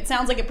pick it? It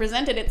sounds like it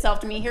presented itself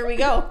to me. Here we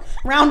go.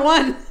 Round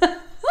one.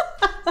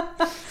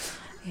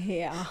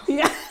 Yeah.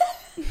 Yeah.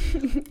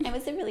 I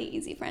was a really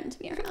easy friend to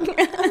be around.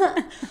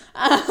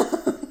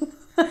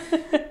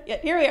 Yeah,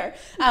 here we are.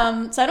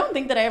 So I don't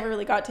think that I ever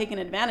really got taken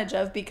advantage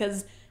of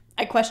because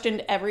I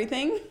questioned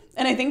everything.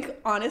 And I think,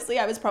 honestly,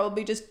 I was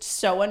probably just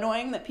so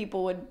annoying that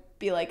people would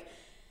be like,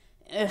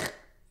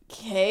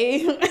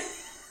 okay.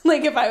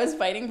 Like, if I was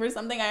fighting for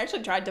something, I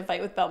actually tried to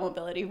fight with Belt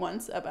Mobility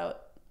once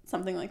about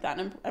something like that.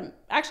 And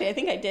I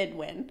think I did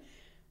win.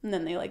 And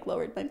then they, like,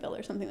 lowered my bill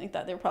or something like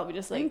that. They were probably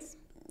just like,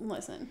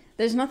 listen.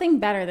 There's nothing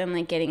better than,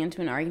 like, getting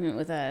into an argument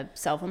with a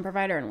cell phone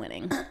provider and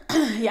winning.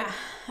 Yeah.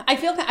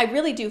 I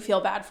really do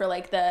feel bad for,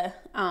 like, the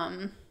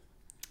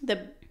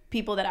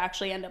people that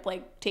actually end up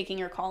like taking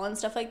your call and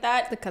stuff like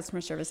that. The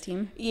customer service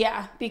team.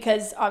 Yeah,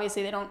 because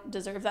obviously they don't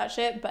deserve that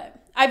shit. But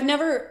I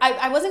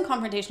wasn't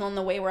confrontational in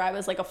the way where I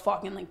was like a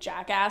fucking like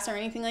jackass or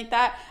anything like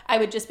that. I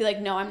would just be like,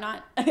 no, I'm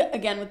not.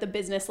 Again, with the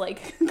business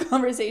like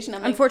conversation,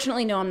 I'm like,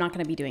 unfortunately, no, I'm not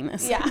going to be doing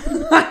this. Yeah.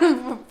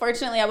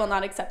 Fortunately, I will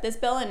not accept this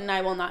bill and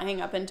I will not hang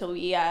up until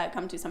we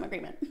come to some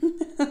agreement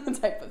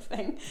type of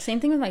thing. Same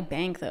thing with my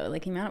bank though.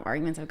 Like the amount of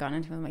arguments I've gotten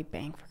into with my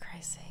bank, for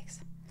Christ's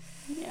sakes.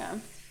 Yeah.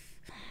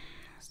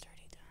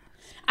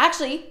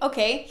 Actually,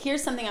 okay,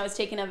 here's something I was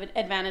taken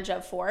advantage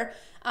of for.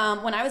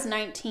 When I was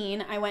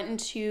 19, I went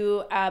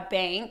into a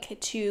bank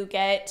to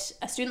get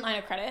a student line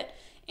of credit,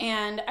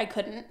 and I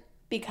couldn't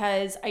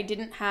because I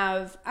didn't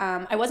have,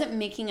 I wasn't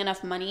making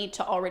enough money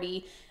to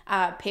already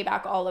pay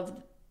back all of,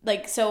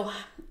 like, so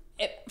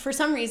for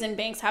some reason,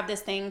 banks have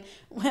this thing,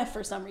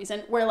 for some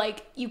reason, where,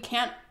 like, you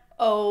can't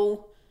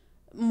owe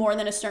more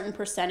than a certain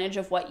percentage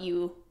of what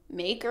you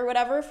make or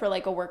whatever for,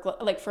 like,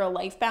 for a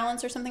life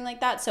balance or something like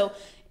that. So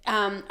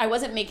I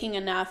wasn't making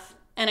enough,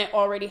 and I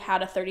already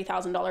had a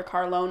 $30,000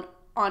 car loan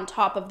on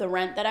top of the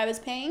rent that I was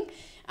paying.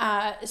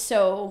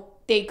 So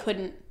they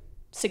couldn't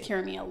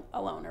secure me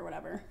a loan or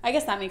whatever. I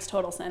guess that makes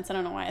total sense. I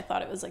don't know why I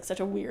thought it was like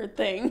such a weird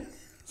thing.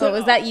 So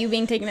was that you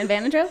being taken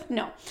advantage of?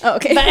 No. Oh,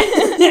 okay. But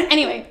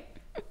anyway,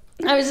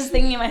 I was just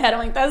thinking in my head, I'm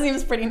like, that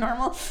seems pretty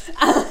normal.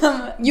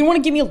 You want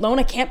to give me a loan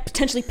I can't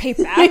potentially pay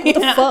back? What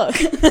the fuck?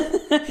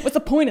 What's the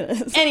point of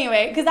this?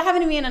 Anyway, because that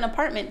happened to me in an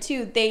apartment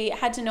too. They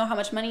had to know how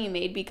much money you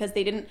made because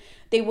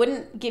they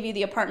wouldn't give you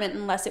the apartment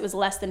unless it was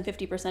less than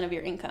 50% of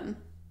your income.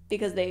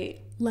 Because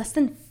less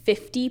than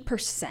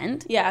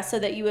 50%? Yeah, so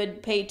that you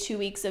would pay 2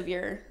 weeks of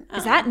your...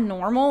 Is that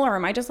normal, or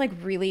am I just like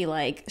really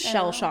like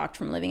shell shocked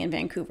from living in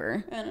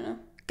Vancouver? I don't know.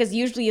 Because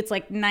usually it's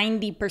like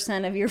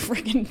 90% of your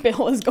freaking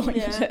bill is going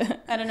to.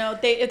 I don't know.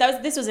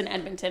 This was in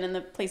Edmonton, and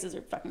the places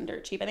are fucking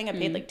dirt cheap. I think I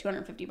paid like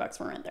 $250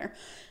 for rent there.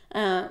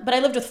 But I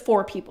lived with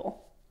 4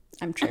 people.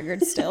 I'm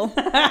triggered still.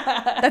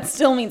 That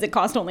still means it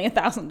cost only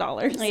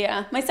 $1,000.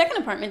 Yeah. My second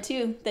apartment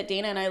too, that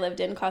Dana and I lived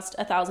in, cost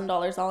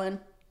 $1,000 all in.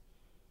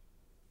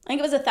 I think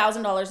it was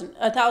 $1,000,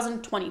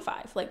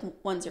 $1,025, like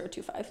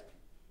 1025.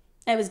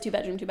 It was a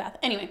 2-bedroom, 2-bath.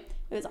 Anyway,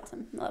 it was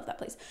awesome. I love that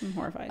place. I'm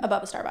horrified.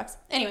 Above a Starbucks.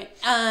 Anyway,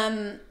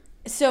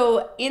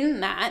 so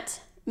in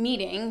that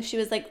meeting, she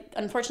was like,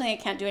 unfortunately, I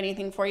can't do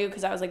anything for you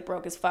because I was like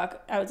broke as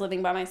fuck. I was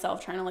living by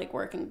myself trying to like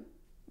work and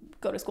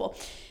go to school.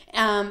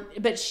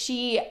 But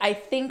she, I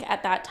think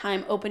at that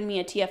time, opened me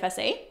a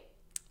TFSA.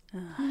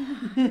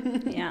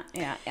 Yeah.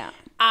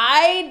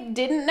 I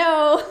didn't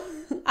know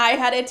I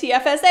had a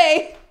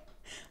TFSA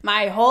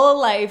my whole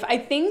life. I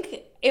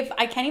think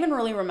I can't even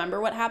really remember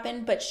what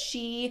happened, but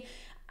she,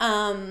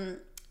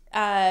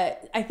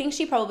 I think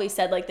she probably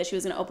said like that she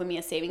was going to open me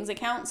a savings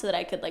account so that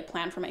I could like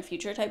plan for my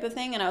future type of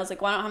thing. And I was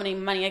like, well, I don't have any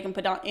money I can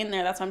put in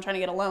there. That's why I'm trying to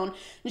get a loan.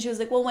 And she was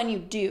like, well, when you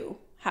do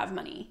have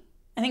money,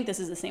 I think this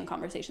is the same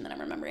conversation that I'm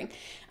remembering.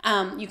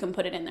 You can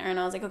put it in there. And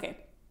I was like, okay.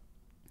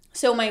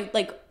 So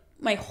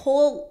my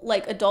whole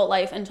like adult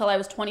life until I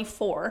was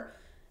 24,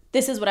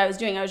 this is what I was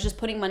doing. I was just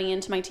putting money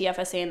into my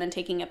TFSA and then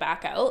taking it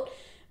back out,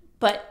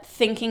 but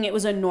thinking it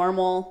was a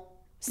normal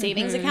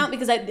savings account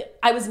because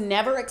I was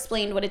never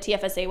explained what a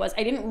TFSA was.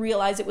 I didn't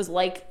realize it was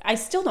like, I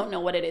still don't know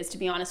what it is, to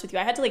be honest with you.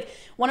 I had to like,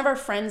 one of our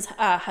friends'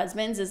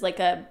 husbands is like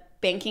a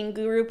banking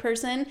guru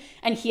person,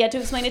 and he had to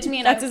explain it to me.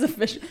 And that's his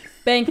official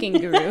banking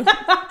guru. And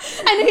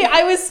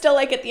I was still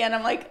like, at the end,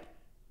 I'm like,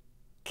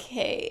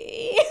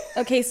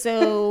 okay,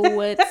 so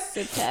what's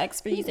a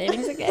tax-free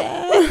savings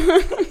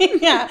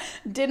account? Yeah,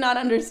 did not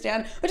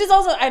understand, which is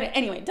also,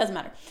 anyway, it doesn't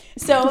matter.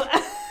 So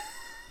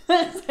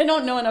I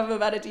don't know enough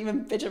about it to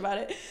even bitch about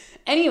it.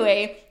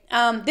 Anyway,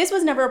 this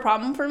was never a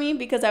problem for me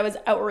because I was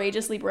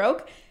outrageously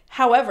broke.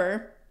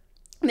 However,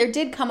 there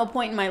did come a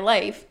point in my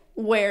life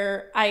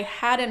where I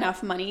had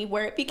enough money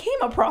where it became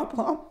a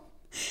problem.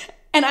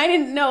 And I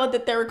didn't know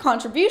that there were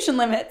contribution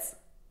limits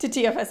to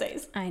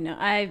TFSAs. I know.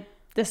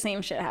 The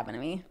same shit happened to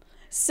me.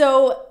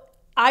 So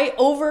I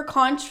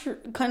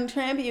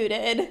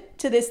contributed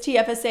to this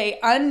TFSA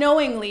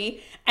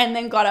unknowingly and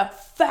then got a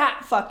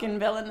fat fucking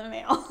bill in the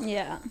mail.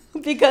 Yeah.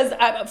 Because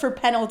for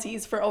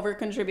penalties for over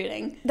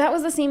contributing. That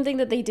was the same thing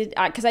that they did,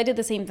 because I did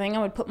the same thing.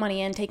 I would put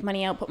money in, take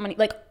money out, put money,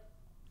 like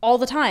all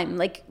the time,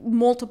 like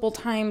multiple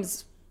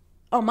times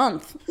a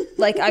month.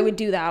 Like I would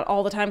do that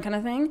all the time kind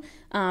of thing.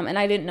 And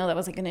I didn't know that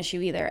was like an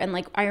issue either. And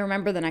like, I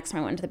remember the next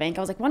time I went to the bank,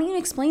 I was like, why don't you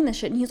explain this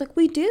shit? And he was like,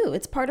 we do.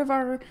 It's part of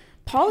our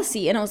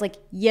policy. And I was like,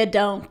 you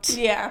don't.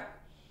 Yeah.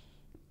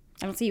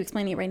 I don't see you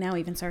explaining it right now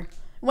even, sir.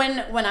 When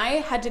I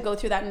had to go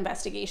through that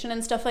investigation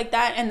and stuff like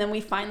that, and then we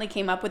finally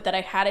came up with that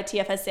I had a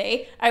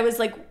TFSA, I was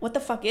like, what the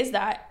fuck is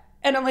that?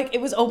 And I'm like,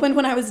 it was opened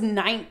when I was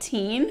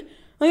 19.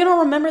 Like, I don't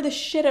remember this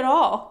shit at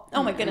all.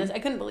 Oh my goodness, I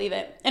couldn't believe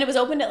it. And it was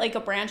opened at like a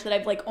branch that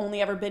I've like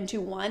only ever been to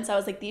once. I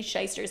was like, these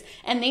shysters.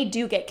 And they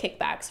do get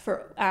kickbacks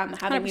for having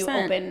 100%.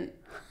 you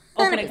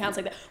open accounts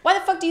like that. Why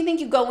the fuck do you think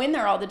you go in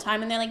there all the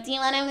time and they're like, do you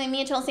want to have a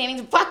mutual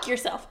savings? Fuck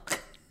yourself.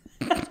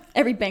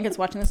 Every bank that's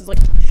watching this is like,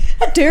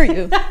 how dare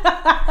you?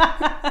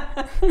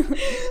 A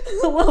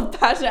little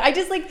passionate. I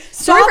just like,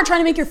 sorry for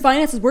trying to make your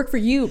finances work for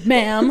you,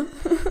 ma'am.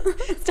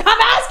 Stop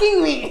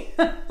asking me.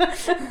 I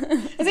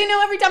say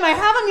no every time I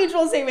have a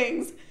mutual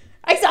savings.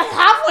 I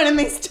have one and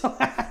they still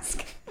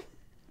ask.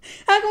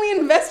 How can we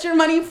invest your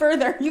money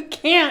further? You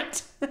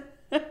can't.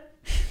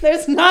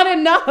 There's not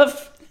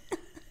enough.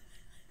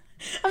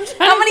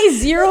 How many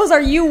zeros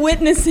are you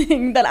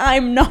witnessing that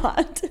I'm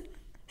not?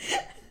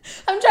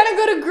 I'm trying to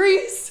go to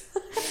Greece.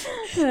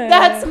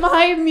 That's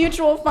my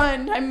mutual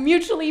fund. I'm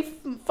mutually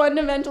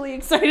fundamentally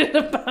excited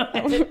about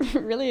it.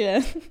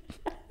 Really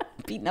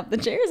beating up the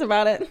chairs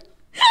about it.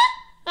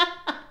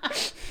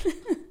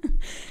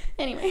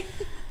 Anyway,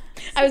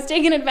 I was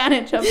taken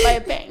advantage of by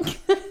a bank.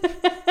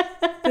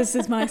 This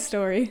is my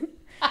story.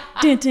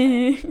 Dun,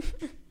 dun.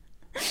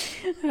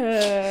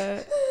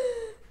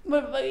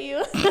 What about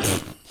you?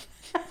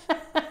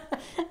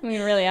 I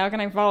mean, really, how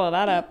can I follow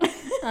that up?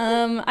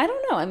 I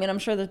don't know. I mean, I'm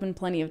sure there's been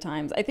plenty of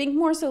times. I think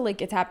more so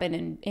like it's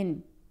happened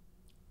in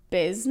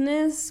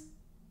business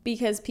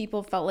because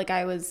people felt like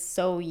I was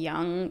so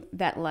young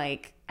that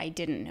like I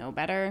didn't know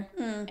better.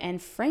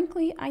 And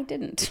frankly, I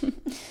didn't.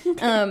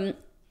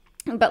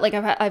 But like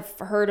I've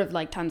heard of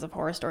like tons of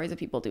horror stories of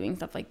people doing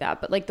stuff like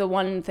that. But like the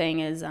one thing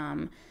is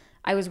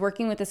I was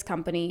working with this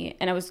company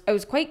and I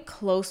was quite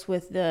close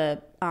with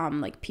the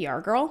like PR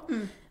girl.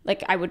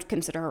 Like I would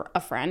consider her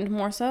a friend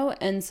more so.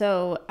 And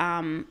so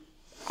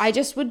I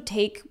just would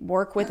take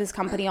work with this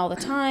company all the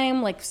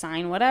time, like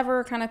sign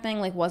whatever kind of thing,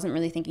 like wasn't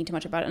really thinking too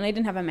much about it. And I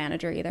didn't have a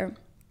manager either.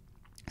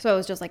 So I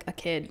was just like a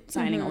kid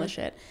signing all this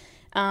shit.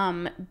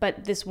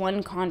 But this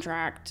one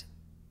contract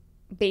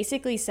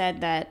basically said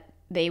that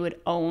they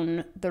would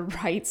own the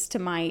rights to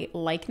my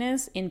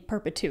likeness in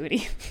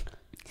perpetuity.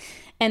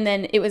 And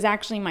then it was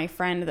actually my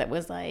friend that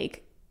was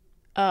like,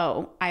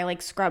 oh, I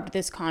like scrubbed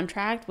this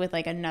contract with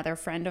like another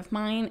friend of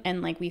mine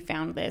and like we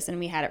found this and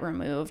we had it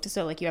removed.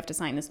 So like you have to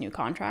sign this new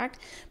contract.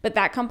 But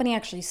that company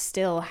actually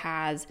still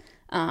has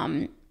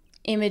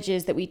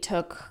images that we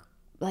took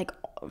like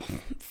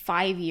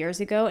 5 years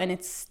ago and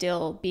it's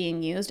still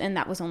being used, and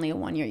that was only a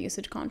 1-year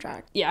usage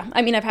contract. Yeah,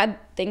 I mean, I've had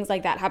things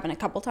like that happen a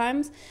couple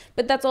times,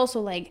 but that's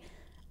also like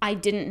I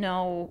didn't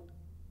know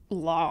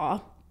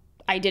law.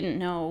 I didn't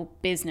know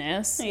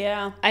business.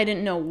 Yeah. I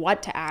didn't know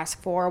what to ask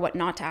for, what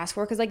not to ask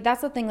for. Because, like, that's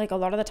the thing. Like, a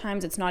lot of the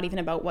times it's not even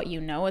about what you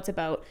know. It's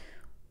about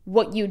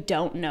what you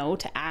don't know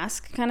to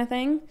ask kind of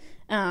thing.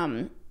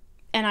 And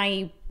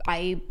I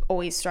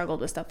always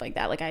struggled with stuff like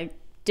that. Like, I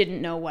didn't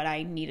know what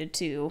I needed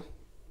to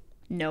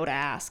know to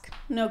ask.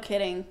 No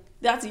kidding.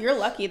 You're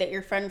lucky that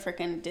your friend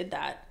frickin' did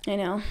that. I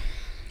know.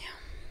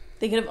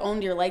 They could have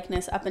owned your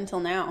likeness up until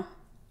now.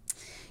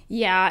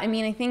 Yeah, I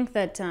mean, I think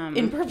that...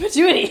 in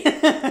perpetuity.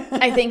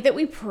 I think that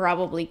we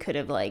probably could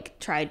have, like,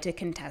 tried to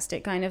contest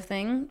it kind of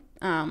thing.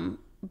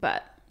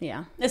 But,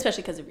 yeah.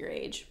 Especially because of your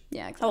age.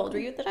 Yeah, exactly. How old were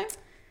you at the time?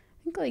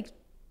 I think, like,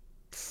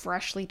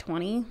 freshly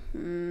 20.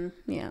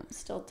 Yeah.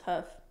 Still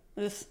tough.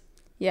 Ugh.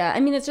 Yeah,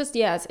 I mean, it's just,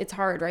 yeah, it's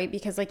hard, right?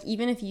 Because, like,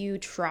 even if you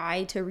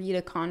try to read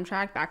a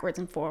contract backwards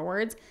and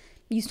forwards,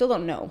 you still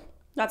don't know.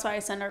 That's why I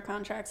send our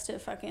contracts to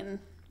fucking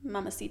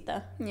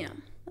Mamacita. Yeah.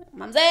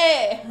 Mamze!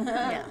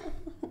 Yeah.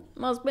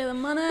 Must be the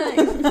money.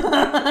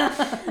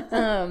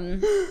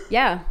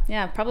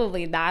 Yeah,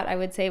 probably that I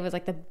would say was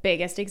like the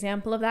biggest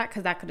example of that,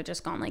 because that could have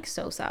just gone like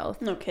so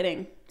south. No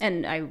kidding.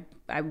 And I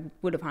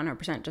would have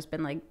 100% just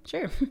been like,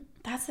 sure.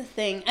 That's the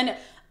thing. And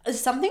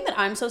something that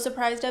I'm so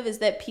surprised of is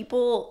that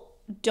people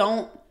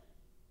don't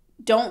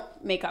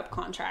make up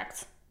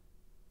contracts.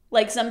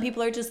 Like, some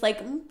people are just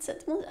like,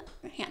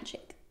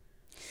 handshake.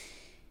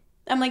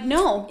 I'm like,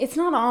 no. It's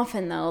not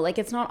often though. Like,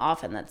 it's not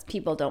often that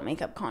people don't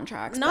make up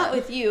contracts. Not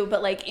with you,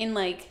 but like in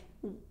like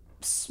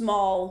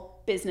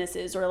small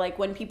businesses, or like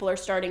when people are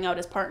starting out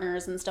as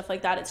partners and stuff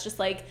like that. It's just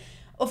like,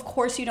 of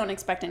course you don't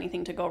expect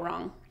anything to go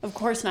wrong. Of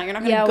course not. You're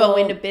not going to go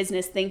into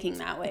business thinking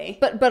that way.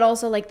 But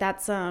also like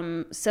that's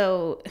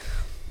so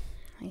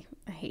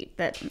I hate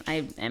that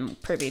I am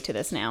privy to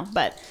this now,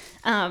 but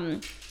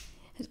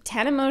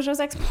Tana Mojo's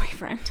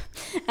ex-boyfriend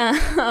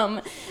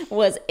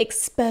was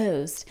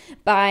exposed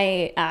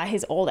by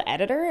his old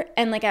editor.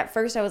 And like at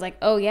first I was like,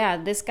 oh yeah,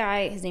 this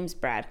guy, his name's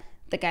Brad,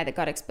 the guy that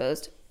got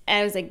exposed. And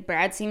I was like,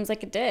 Brad seems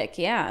like a dick.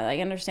 Yeah, I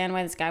understand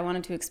why this guy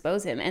wanted to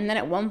expose him. And then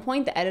at one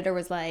point the editor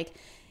was like,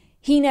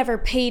 he never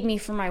paid me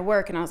for my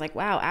work. And I was like,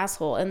 wow,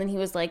 asshole. And then he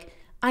was like,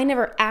 I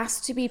never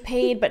asked to be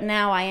paid, but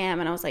now I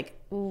am. And I was like,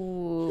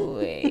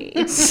 wait.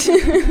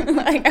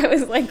 Like, I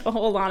was like,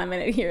 hold on a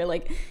minute here.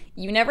 Like,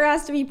 you never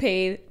asked to be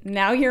paid.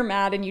 Now you're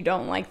mad and you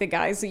don't like the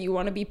guy, so you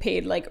want to be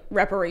paid, like,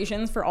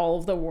 reparations for all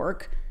of the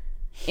work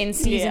in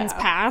seasons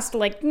past.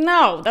 Like,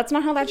 no, that's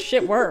not how that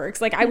shit works.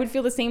 Like, I would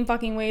feel the same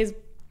fucking way as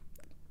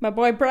my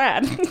boy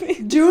Brad.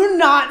 Do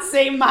not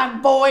say my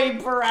boy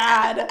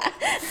Brad.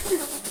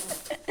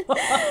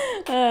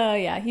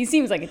 Yeah, he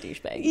seems like a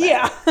douchebag.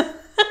 Yeah.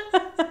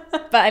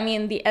 But I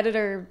mean, the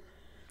editor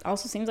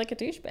also seems like a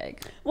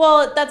douchebag.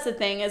 Well, that's the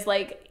thing, is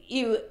like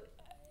you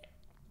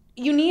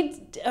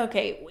need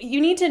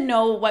to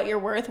know what you're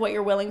worth, what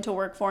you're willing to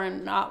work for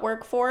and not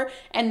work for.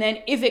 And then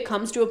if it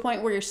comes to a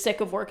point where you're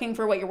sick of working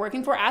for what you're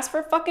working for, ask for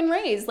a fucking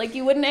raise like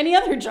you would in any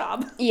other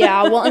job.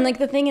 Yeah, well, and like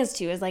the thing is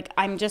too, is like,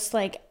 I'm just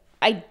like,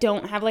 I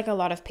don't have like a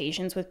lot of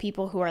patience with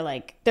people who are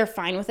like, they're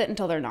fine with it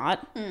until they're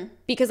not.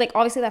 Because like,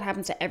 obviously that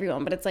happens to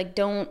everyone, but it's like,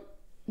 don't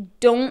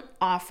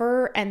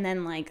offer and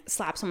then like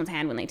slap someone's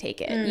hand when they take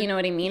it. You know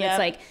what I mean? Yep. It's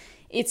like,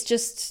 it's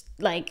just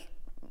like,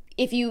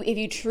 if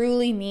you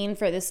truly mean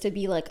for this to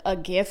be like a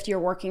gift, you're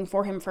working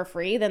for him for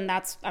free, then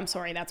I'm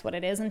sorry, that's what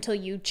it is, until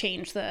you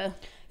change the...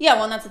 Yeah,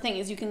 well, and that's the thing,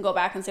 is you can go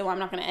back and say, well, I'm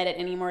not going to edit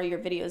any more of your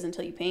videos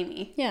until you pay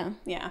me. Yeah.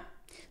 Yeah.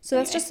 So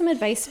that's just some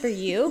advice for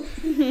you,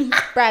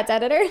 Brad's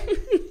editor.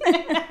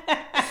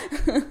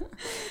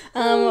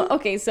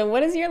 Okay, so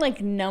what is your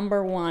like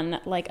number one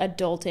like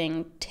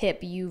adulting tip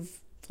you've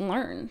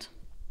learned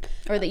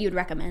or that you'd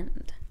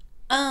recommend?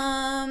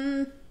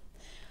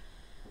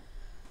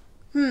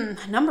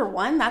 Number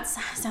one, that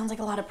sounds like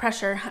a lot of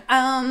pressure.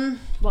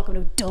 Welcome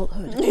to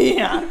adulthood.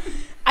 Yeah.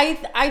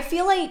 I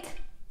feel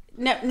like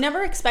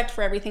never expect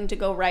for everything to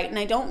go right, and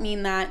I don't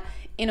mean that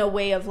in a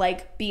way of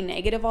like be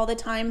negative all the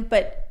time,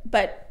 but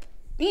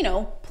you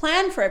know,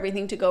 plan for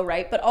everything to go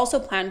right, but also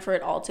plan for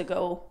it all to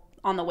go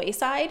on the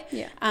wayside.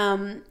 Yeah.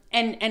 And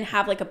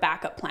have like a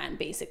backup plan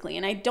basically.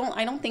 And I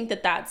don't think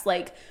that that's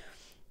like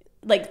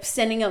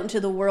sending out into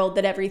the world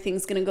that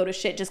everything's going to go to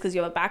shit just because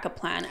you have a backup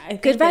plan.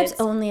 Good vibes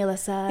only,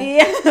 Alyssa.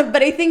 Yeah,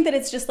 but I think that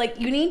it's just like,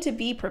 you need to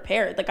be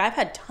prepared. Like, I've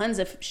had tons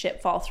of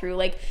shit fall through.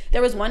 Like,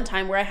 there was one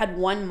time where I had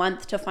 1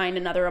 month to find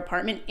another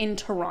apartment in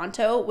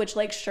Toronto, which,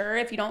 like, sure,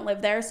 if you don't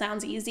live there,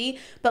 sounds easy.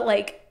 But,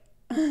 like,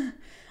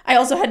 I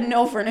also had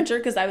no furniture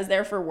because I was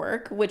there for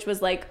work, which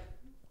was, like,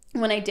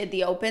 when I did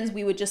the opens,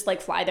 we would just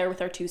like fly there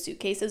with our 2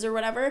 suitcases or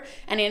whatever.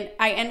 And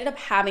I ended up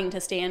having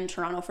to stay in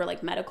Toronto for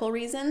like medical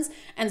reasons.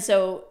 And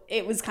so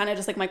it was kind of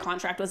just like my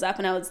contract was up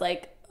and I was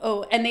like,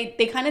 oh, and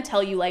they kind of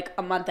tell you like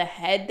a month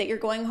ahead that you're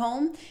going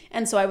home.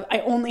 And so I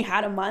only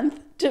had a month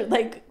to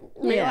like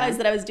realize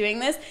that I was doing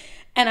this.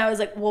 And I was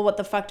like, well, what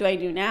the fuck do I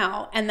do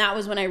now? And that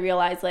was when I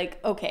realized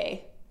like,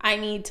 okay, I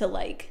need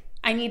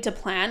to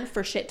plan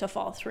for shit to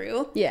fall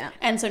through. Yeah.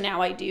 And so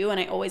now I do, and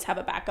I always have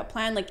a backup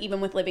plan. Like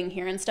even with living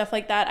here and stuff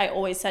like that, I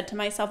always said to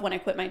myself when I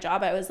quit my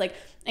job, I was like,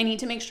 I need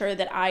to make sure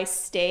that I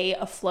stay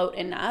afloat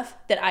enough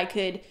that I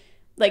could,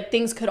 like,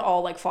 things could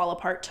all like fall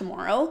apart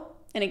tomorrow.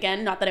 And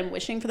again, not that I'm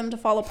wishing for them to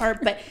fall apart,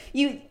 but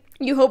you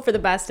hope for the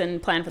best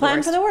and plan for the worst.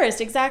 Plan for the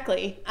worst,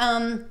 exactly.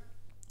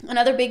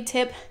 Another big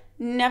tip,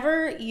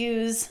 never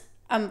use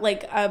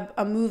like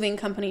a moving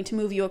company to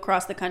move you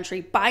across the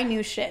country. Buy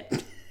new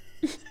shit.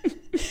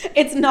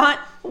 It's not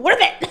worth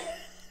it.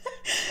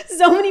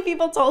 So many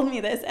people told me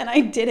this, and I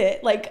did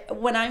it. Like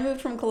when I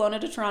moved from Kelowna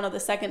to Toronto the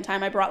second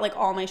time, I brought like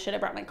all my shit. I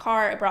brought my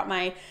car. I brought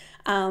my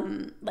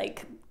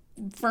like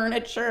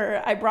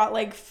furniture. I brought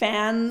like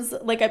fans.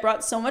 Like I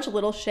brought so much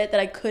little shit that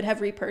I could have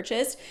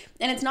repurchased.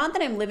 And it's not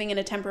that I'm living in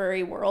a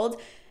temporary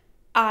world.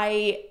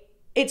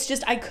 It's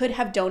just I could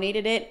have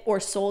donated it or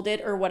sold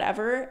it or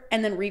whatever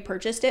and then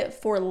repurchased it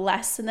for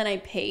less than I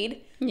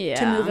paid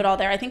to move it all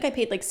there. I think I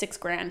paid like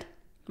 $6,000.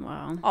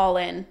 Wow. All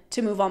in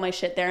to move all my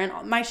shit there.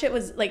 And my shit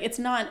was like, it's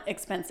not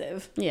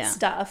expensive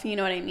stuff. You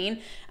know what I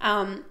mean?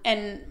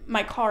 And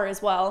my car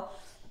as well.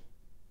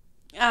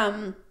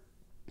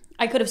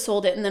 I could have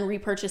sold it and then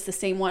repurchased the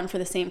same one for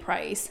the same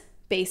price,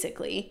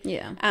 basically.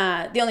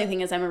 Yeah. The only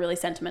thing is I'm a really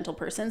sentimental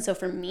person. So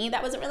for me,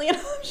 that wasn't really an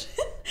option.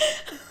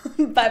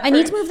 But I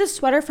need to move this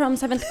sweater from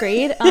 7th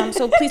grade.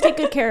 So please take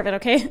good care of it,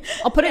 okay?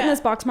 I'll put it in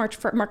this box marked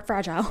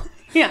fragile.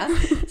 Yeah.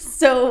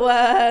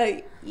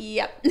 So,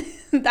 yep.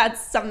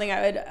 That's something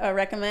I would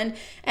recommend.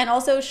 And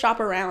also shop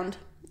around.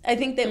 I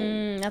think that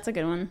that's a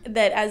good one.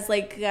 That as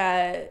like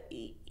I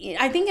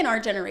think in our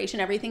generation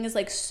everything is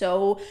like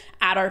so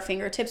at our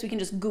fingertips. We can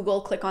just Google,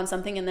 click on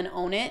something and then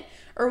own it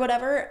or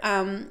whatever.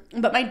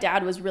 But my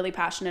dad was really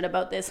passionate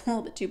about this, a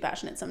little bit too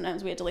passionate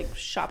sometimes. We had to like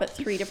shop at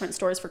 3 different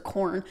stores for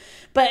corn.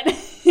 But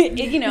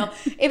you know,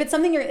 if it's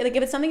something you're going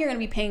to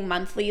be paying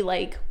monthly,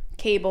 like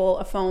cable,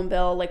 a phone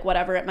bill, like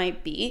whatever it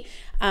might be,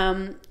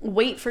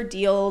 wait for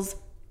deals.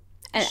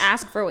 And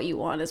ask for what you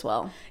want as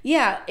well.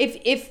 Yeah.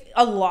 If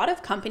a lot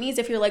of companies,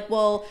 if you're like,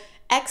 well,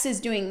 X is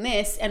doing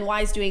this and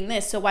Y is doing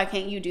this, so why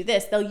can't you do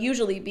this? They'll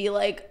usually be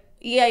like,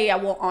 yeah,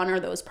 we'll honor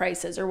those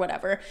prices or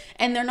whatever.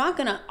 And they're not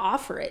going to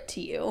offer it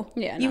to you.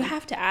 Yeah. You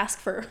have to ask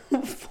for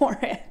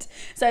it.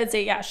 So I'd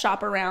say, yeah,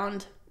 shop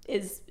around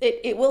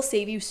it will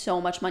save you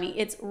so much money.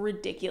 It's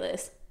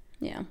ridiculous.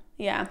 Yeah.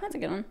 Yeah. That's a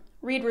good one.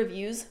 Read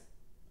reviews.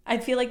 I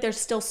feel like there's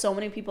still so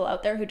many people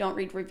out there who don't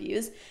read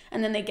reviews,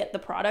 and then they get the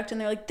product and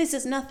they're like, this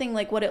is nothing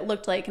like what it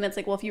looked like. And it's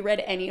like, well, if you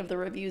read any of the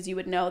reviews, you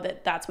would know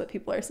that that's what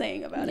people are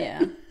saying about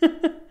it.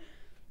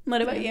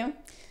 What about you?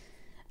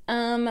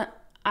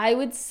 I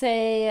would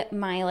say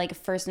my like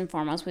first and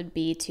foremost would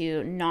be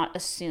to not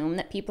assume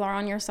that people are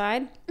on your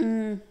side.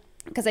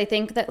 Because I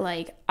think that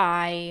like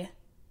I'm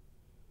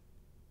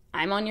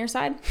on your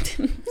side.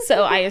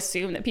 So I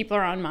assume that people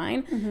are on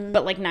mine,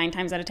 but like 9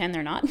 times out of 10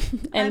 they're not.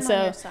 And I'm so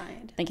on your side.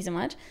 Thank you so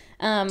much.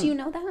 Do you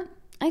know that?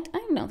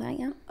 I know that,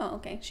 yeah. Oh,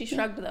 okay. She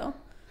shrugged though.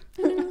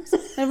 I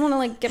don't want to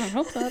like get my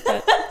hopes up,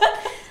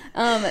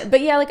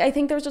 but yeah, like I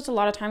think there's just a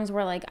lot of times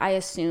where like I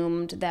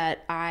assumed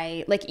that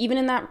I like, even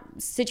in that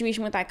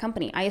situation with that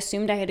company, I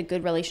assumed I had a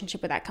good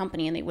relationship with that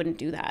company and they wouldn't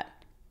do that.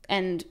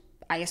 And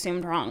I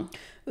assumed wrong.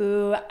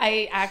 Ooh,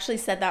 I actually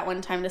said that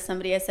one time to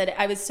somebody. I said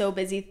I was so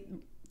busy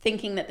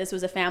thinking that this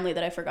was a family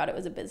that I forgot it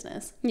was a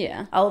business.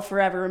 Yeah. I'll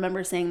forever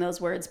remember saying those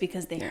words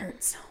because they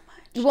hurt so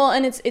much. Well,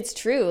 and it's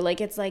true.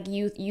 Like it's like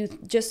you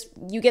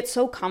get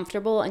so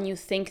comfortable and you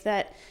think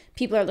that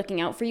people are looking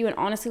out for you, and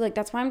honestly, like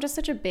that's why I'm just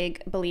such a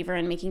big believer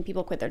in making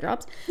people quit their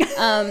jobs.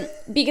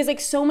 Because like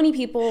so many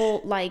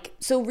people, like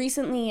so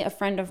recently a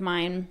friend of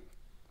mine,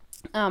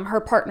 her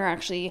partner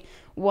actually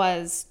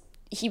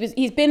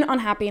he's been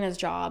unhappy in his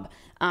job.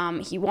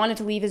 He wanted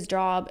to leave his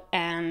job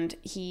and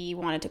he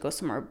wanted to go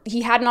somewhere.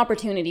 He had an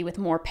opportunity with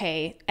more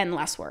pay and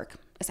less work,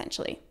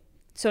 essentially.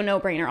 So no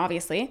brainer,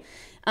 obviously.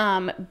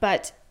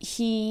 But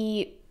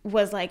he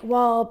was like,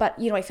 well, but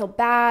you know, I feel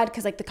bad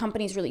because like the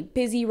company's really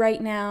busy right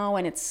now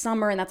and it's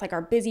summer and that's like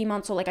our busy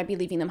month. So like I'd be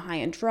leaving them high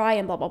and dry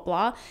and blah, blah,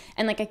 blah.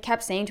 And like I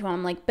kept saying to him,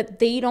 I'm like, but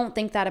they don't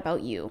think that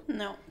about you.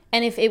 No.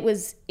 And if it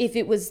was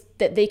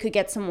that they could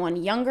get someone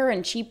younger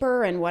and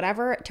cheaper and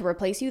whatever to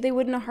replace you, they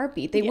would in a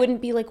heartbeat. They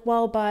wouldn't be like,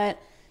 well, but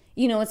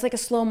you know, it's like a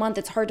slow month.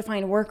 It's hard to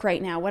find work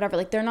right now, whatever.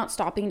 Like they're not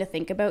stopping to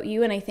think about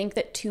you. And I think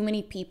that too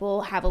many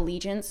people have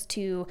allegiance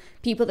to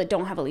people that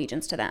don't have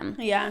allegiance to them.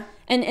 Yeah.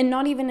 And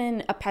not even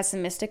in a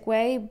pessimistic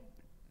way,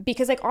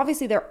 because like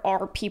obviously there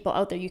are people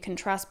out there you can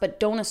trust, but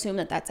don't assume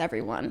that that's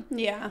everyone.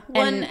 Yeah.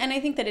 And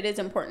I think that it is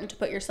important to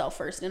put yourself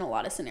first in a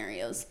lot of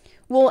scenarios.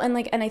 Well, and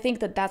I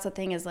think that that's the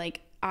thing is like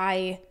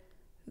I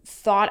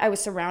thought I was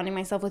surrounding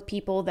myself with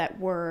people that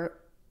were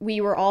we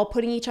were all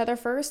putting each other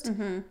first,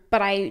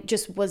 but I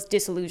just was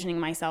disillusioning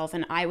myself,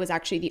 and I was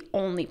actually the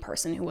only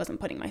person who wasn't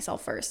putting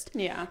myself first.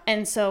 Yeah.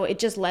 And so it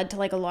just led to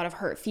like a lot of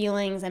hurt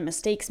feelings and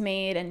mistakes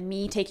made, and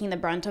me taking the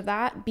brunt of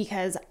that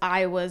because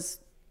I was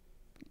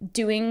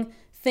doing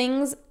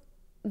things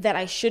that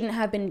I shouldn't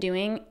have been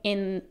doing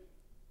in,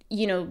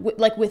 you know,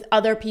 like with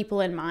other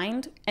people in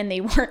mind, and they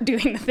weren't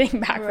doing the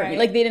thing back for me.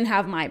 Like they didn't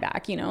have my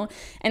back, you know?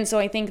 And so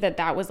I think that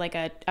that was like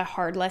a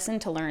hard lesson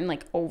to learn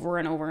like over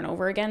and over and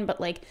over again.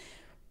 But like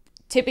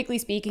typically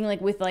speaking, like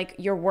with like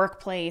your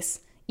workplace,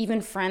 even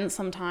friends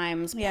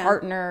sometimes,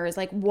 partners,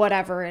 like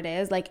whatever it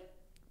is, like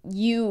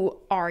you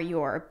are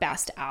your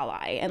best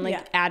ally and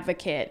like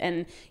advocate,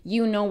 and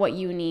you know what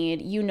you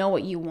need, you know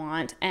what you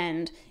want.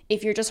 And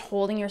if you're just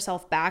holding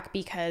yourself back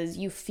because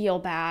you feel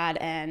bad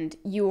and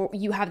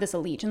you have this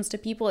allegiance to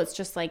people, it's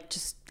just like,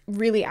 just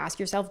really ask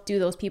yourself, do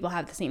those people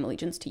have the same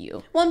allegiance to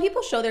you? Well, and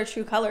people show their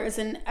true colors,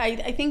 and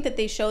I think that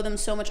they show them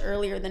so much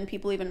earlier than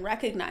people even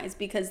recognize,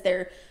 because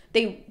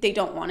they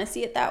don't want to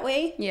see it that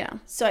way. Yeah.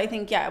 So I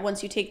think,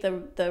 once you take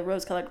the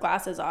rose-colored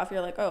glasses off, you're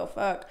like, oh,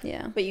 fuck.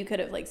 Yeah. But you could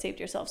have, like, saved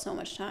yourself so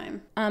much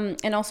time.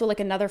 And also, like,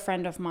 another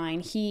friend of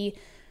mine, he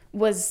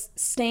was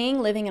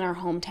living in our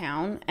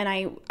hometown, and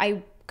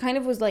I kind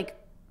of was, like,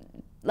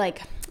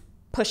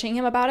 pushing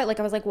him about it. Like,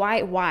 I was like,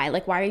 why?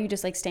 Like, why are you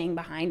just, like, staying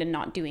behind and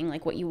not doing,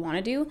 like, what you want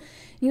to do? And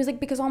he was like,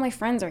 because all my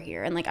friends are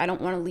here, and, like, I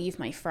don't want to leave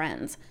my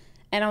friends.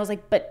 And I was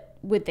like, but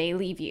would they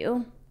leave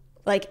you?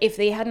 Like, if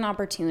they had an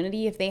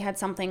opportunity, if they had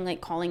something like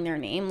calling their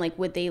name, like,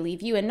 would they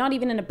leave you? And not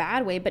even in a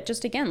bad way, but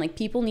just, again, like,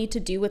 people need to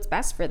do what's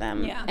best for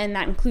them. Yeah. And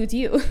that includes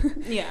you.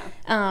 Yeah.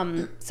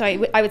 So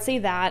I would say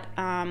that.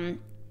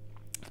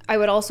 I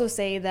would also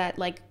say that,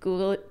 like,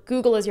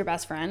 Google is your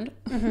best friend,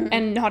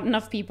 and not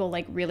enough people,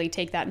 like, really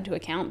take that into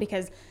account,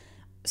 because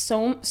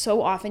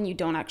so often you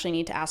don't actually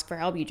need to ask for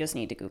help. You just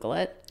need to Google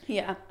it.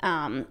 Yeah.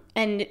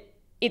 And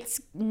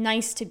it's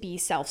nice to be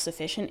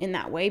self-sufficient in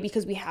that way,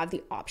 because we have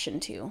the option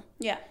to.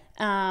 Yeah.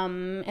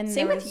 And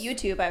same with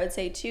YouTube, I would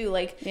say too.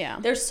 Like,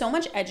 there's so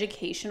much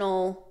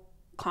educational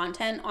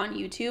content on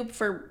YouTube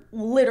for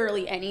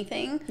literally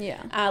anything.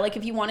 Yeah. Like,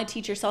 if you want to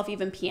teach yourself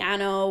even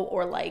piano,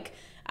 or like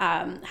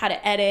how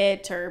to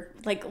edit, or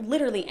like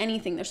literally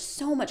anything, there's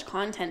so much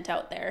content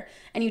out there,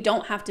 and you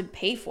don't have to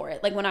pay for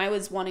it. Like, when I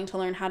was wanting to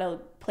learn how to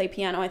play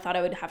piano, I thought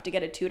I would have to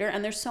get a tutor,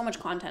 and there's so much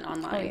content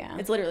online. Oh, yeah.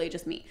 It's literally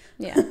just me.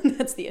 Yeah.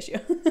 That's the issue.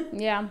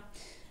 Yeah.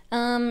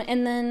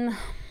 And then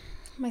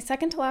my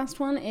second to last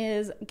one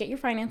is get your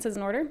finances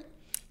in order.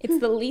 It's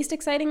the least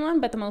exciting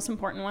one, but the most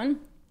important one.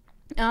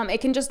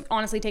 It can just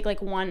honestly take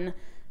like one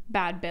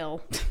bad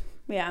bill.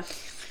 Yeah.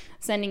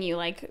 Sending you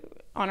like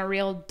on a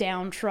real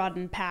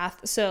downtrodden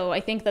path. So I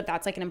think that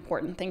that's like an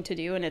important thing to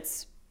do, and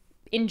it's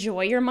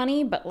enjoy your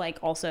money, but like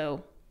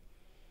also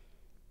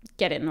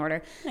get it in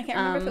order. I can't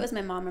remember if it was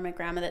my mom or my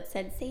grandma that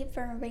said, save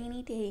for a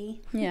rainy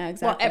day. Yeah,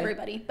 exactly. Well,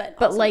 everybody,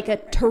 but like a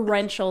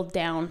torrential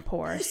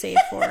downpour, save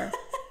for.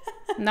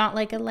 Not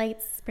like a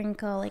light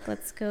sprinkle, like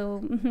let's go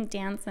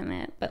dance in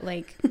it, but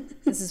like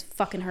this is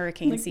fucking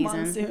hurricane like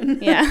season. Monsoon.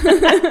 Yeah.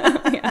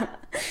 Yeah.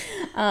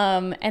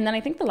 And then I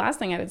think the last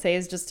thing I would say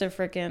is just to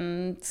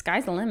freaking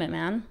sky's the limit,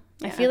 man.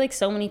 Yeah. I feel like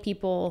so many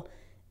people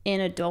in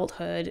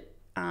adulthood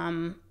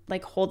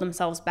like hold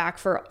themselves back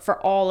for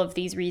all of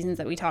these reasons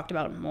that we talked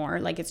about more.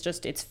 Like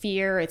it's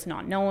fear, it's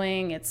not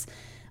knowing, it's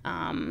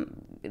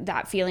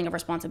that feeling of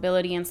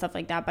responsibility and stuff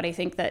like that. But I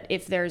think that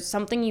if there's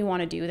something you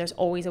want to do, there's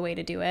always a way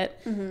to do it.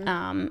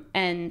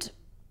 And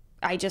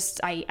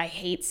I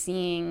hate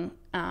seeing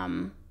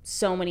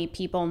so many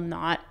people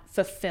not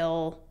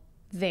fulfill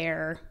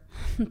their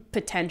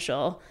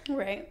potential,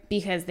 right?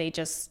 Because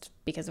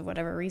of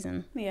whatever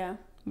reason. Yeah,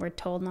 we're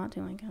told not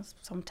to, I guess.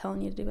 So I'm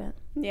telling you to do it.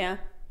 Yeah.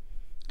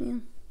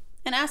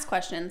 And ask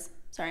questions.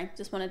 Sorry,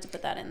 just wanted to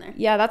put that in there.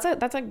 Yeah,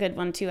 that's a good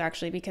one too,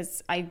 actually,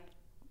 because I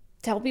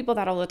tell people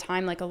that all the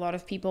time. Like, a lot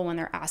of people, when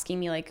they're asking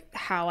me like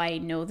how I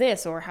know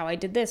this or how I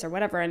did this or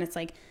whatever, and it's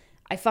like,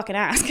 I fucking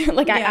ask.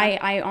 Like, yeah.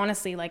 I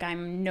honestly, like,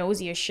 I'm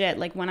nosy as shit.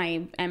 Like, when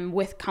I am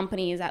with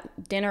companies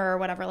at dinner or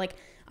whatever, like,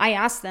 I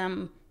ask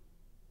them,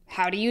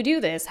 how do you do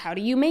this? How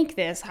do you make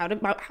this? How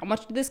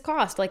much did this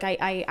cost? Like,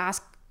 I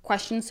ask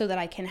questions so that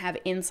I can have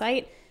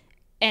insight,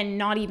 and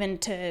not even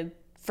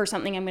for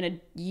something I'm going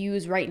to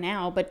use right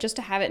now, but just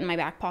to have it in my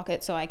back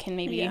pocket so I can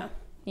maybe,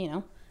 you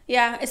know.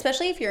 Yeah,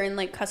 especially if you're in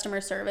like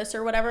customer service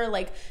or whatever.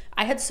 Like,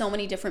 I had so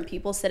many different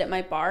people sit at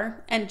my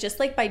bar, and just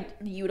like by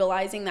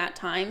utilizing that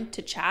time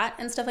to chat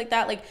and stuff like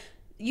that, like,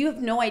 you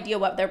have no idea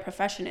what their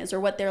profession is or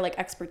what their like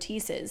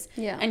expertise is.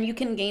 Yeah. And you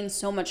can gain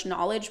so much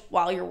knowledge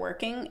while you're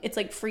working. It's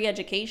like free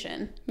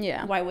education.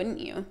 Yeah. Why wouldn't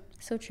you?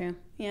 So true.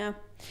 Yeah.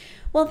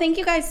 Well, thank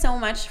you guys so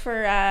much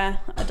for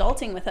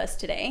adulting with us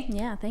today.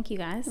 Yeah, thank you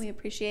guys. We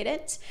appreciate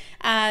it.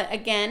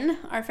 Again,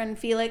 our friend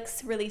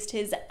Felix released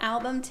his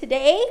album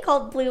today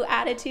called Blue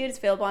Attitude. It's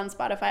available on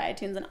Spotify,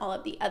 iTunes, and all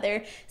of the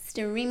other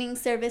streaming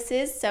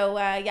services. So,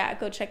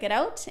 go check it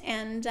out.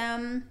 And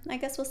I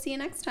guess we'll see you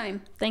next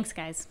time. Thanks,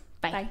 guys.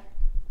 Bye.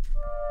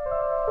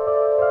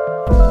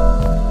 Bye.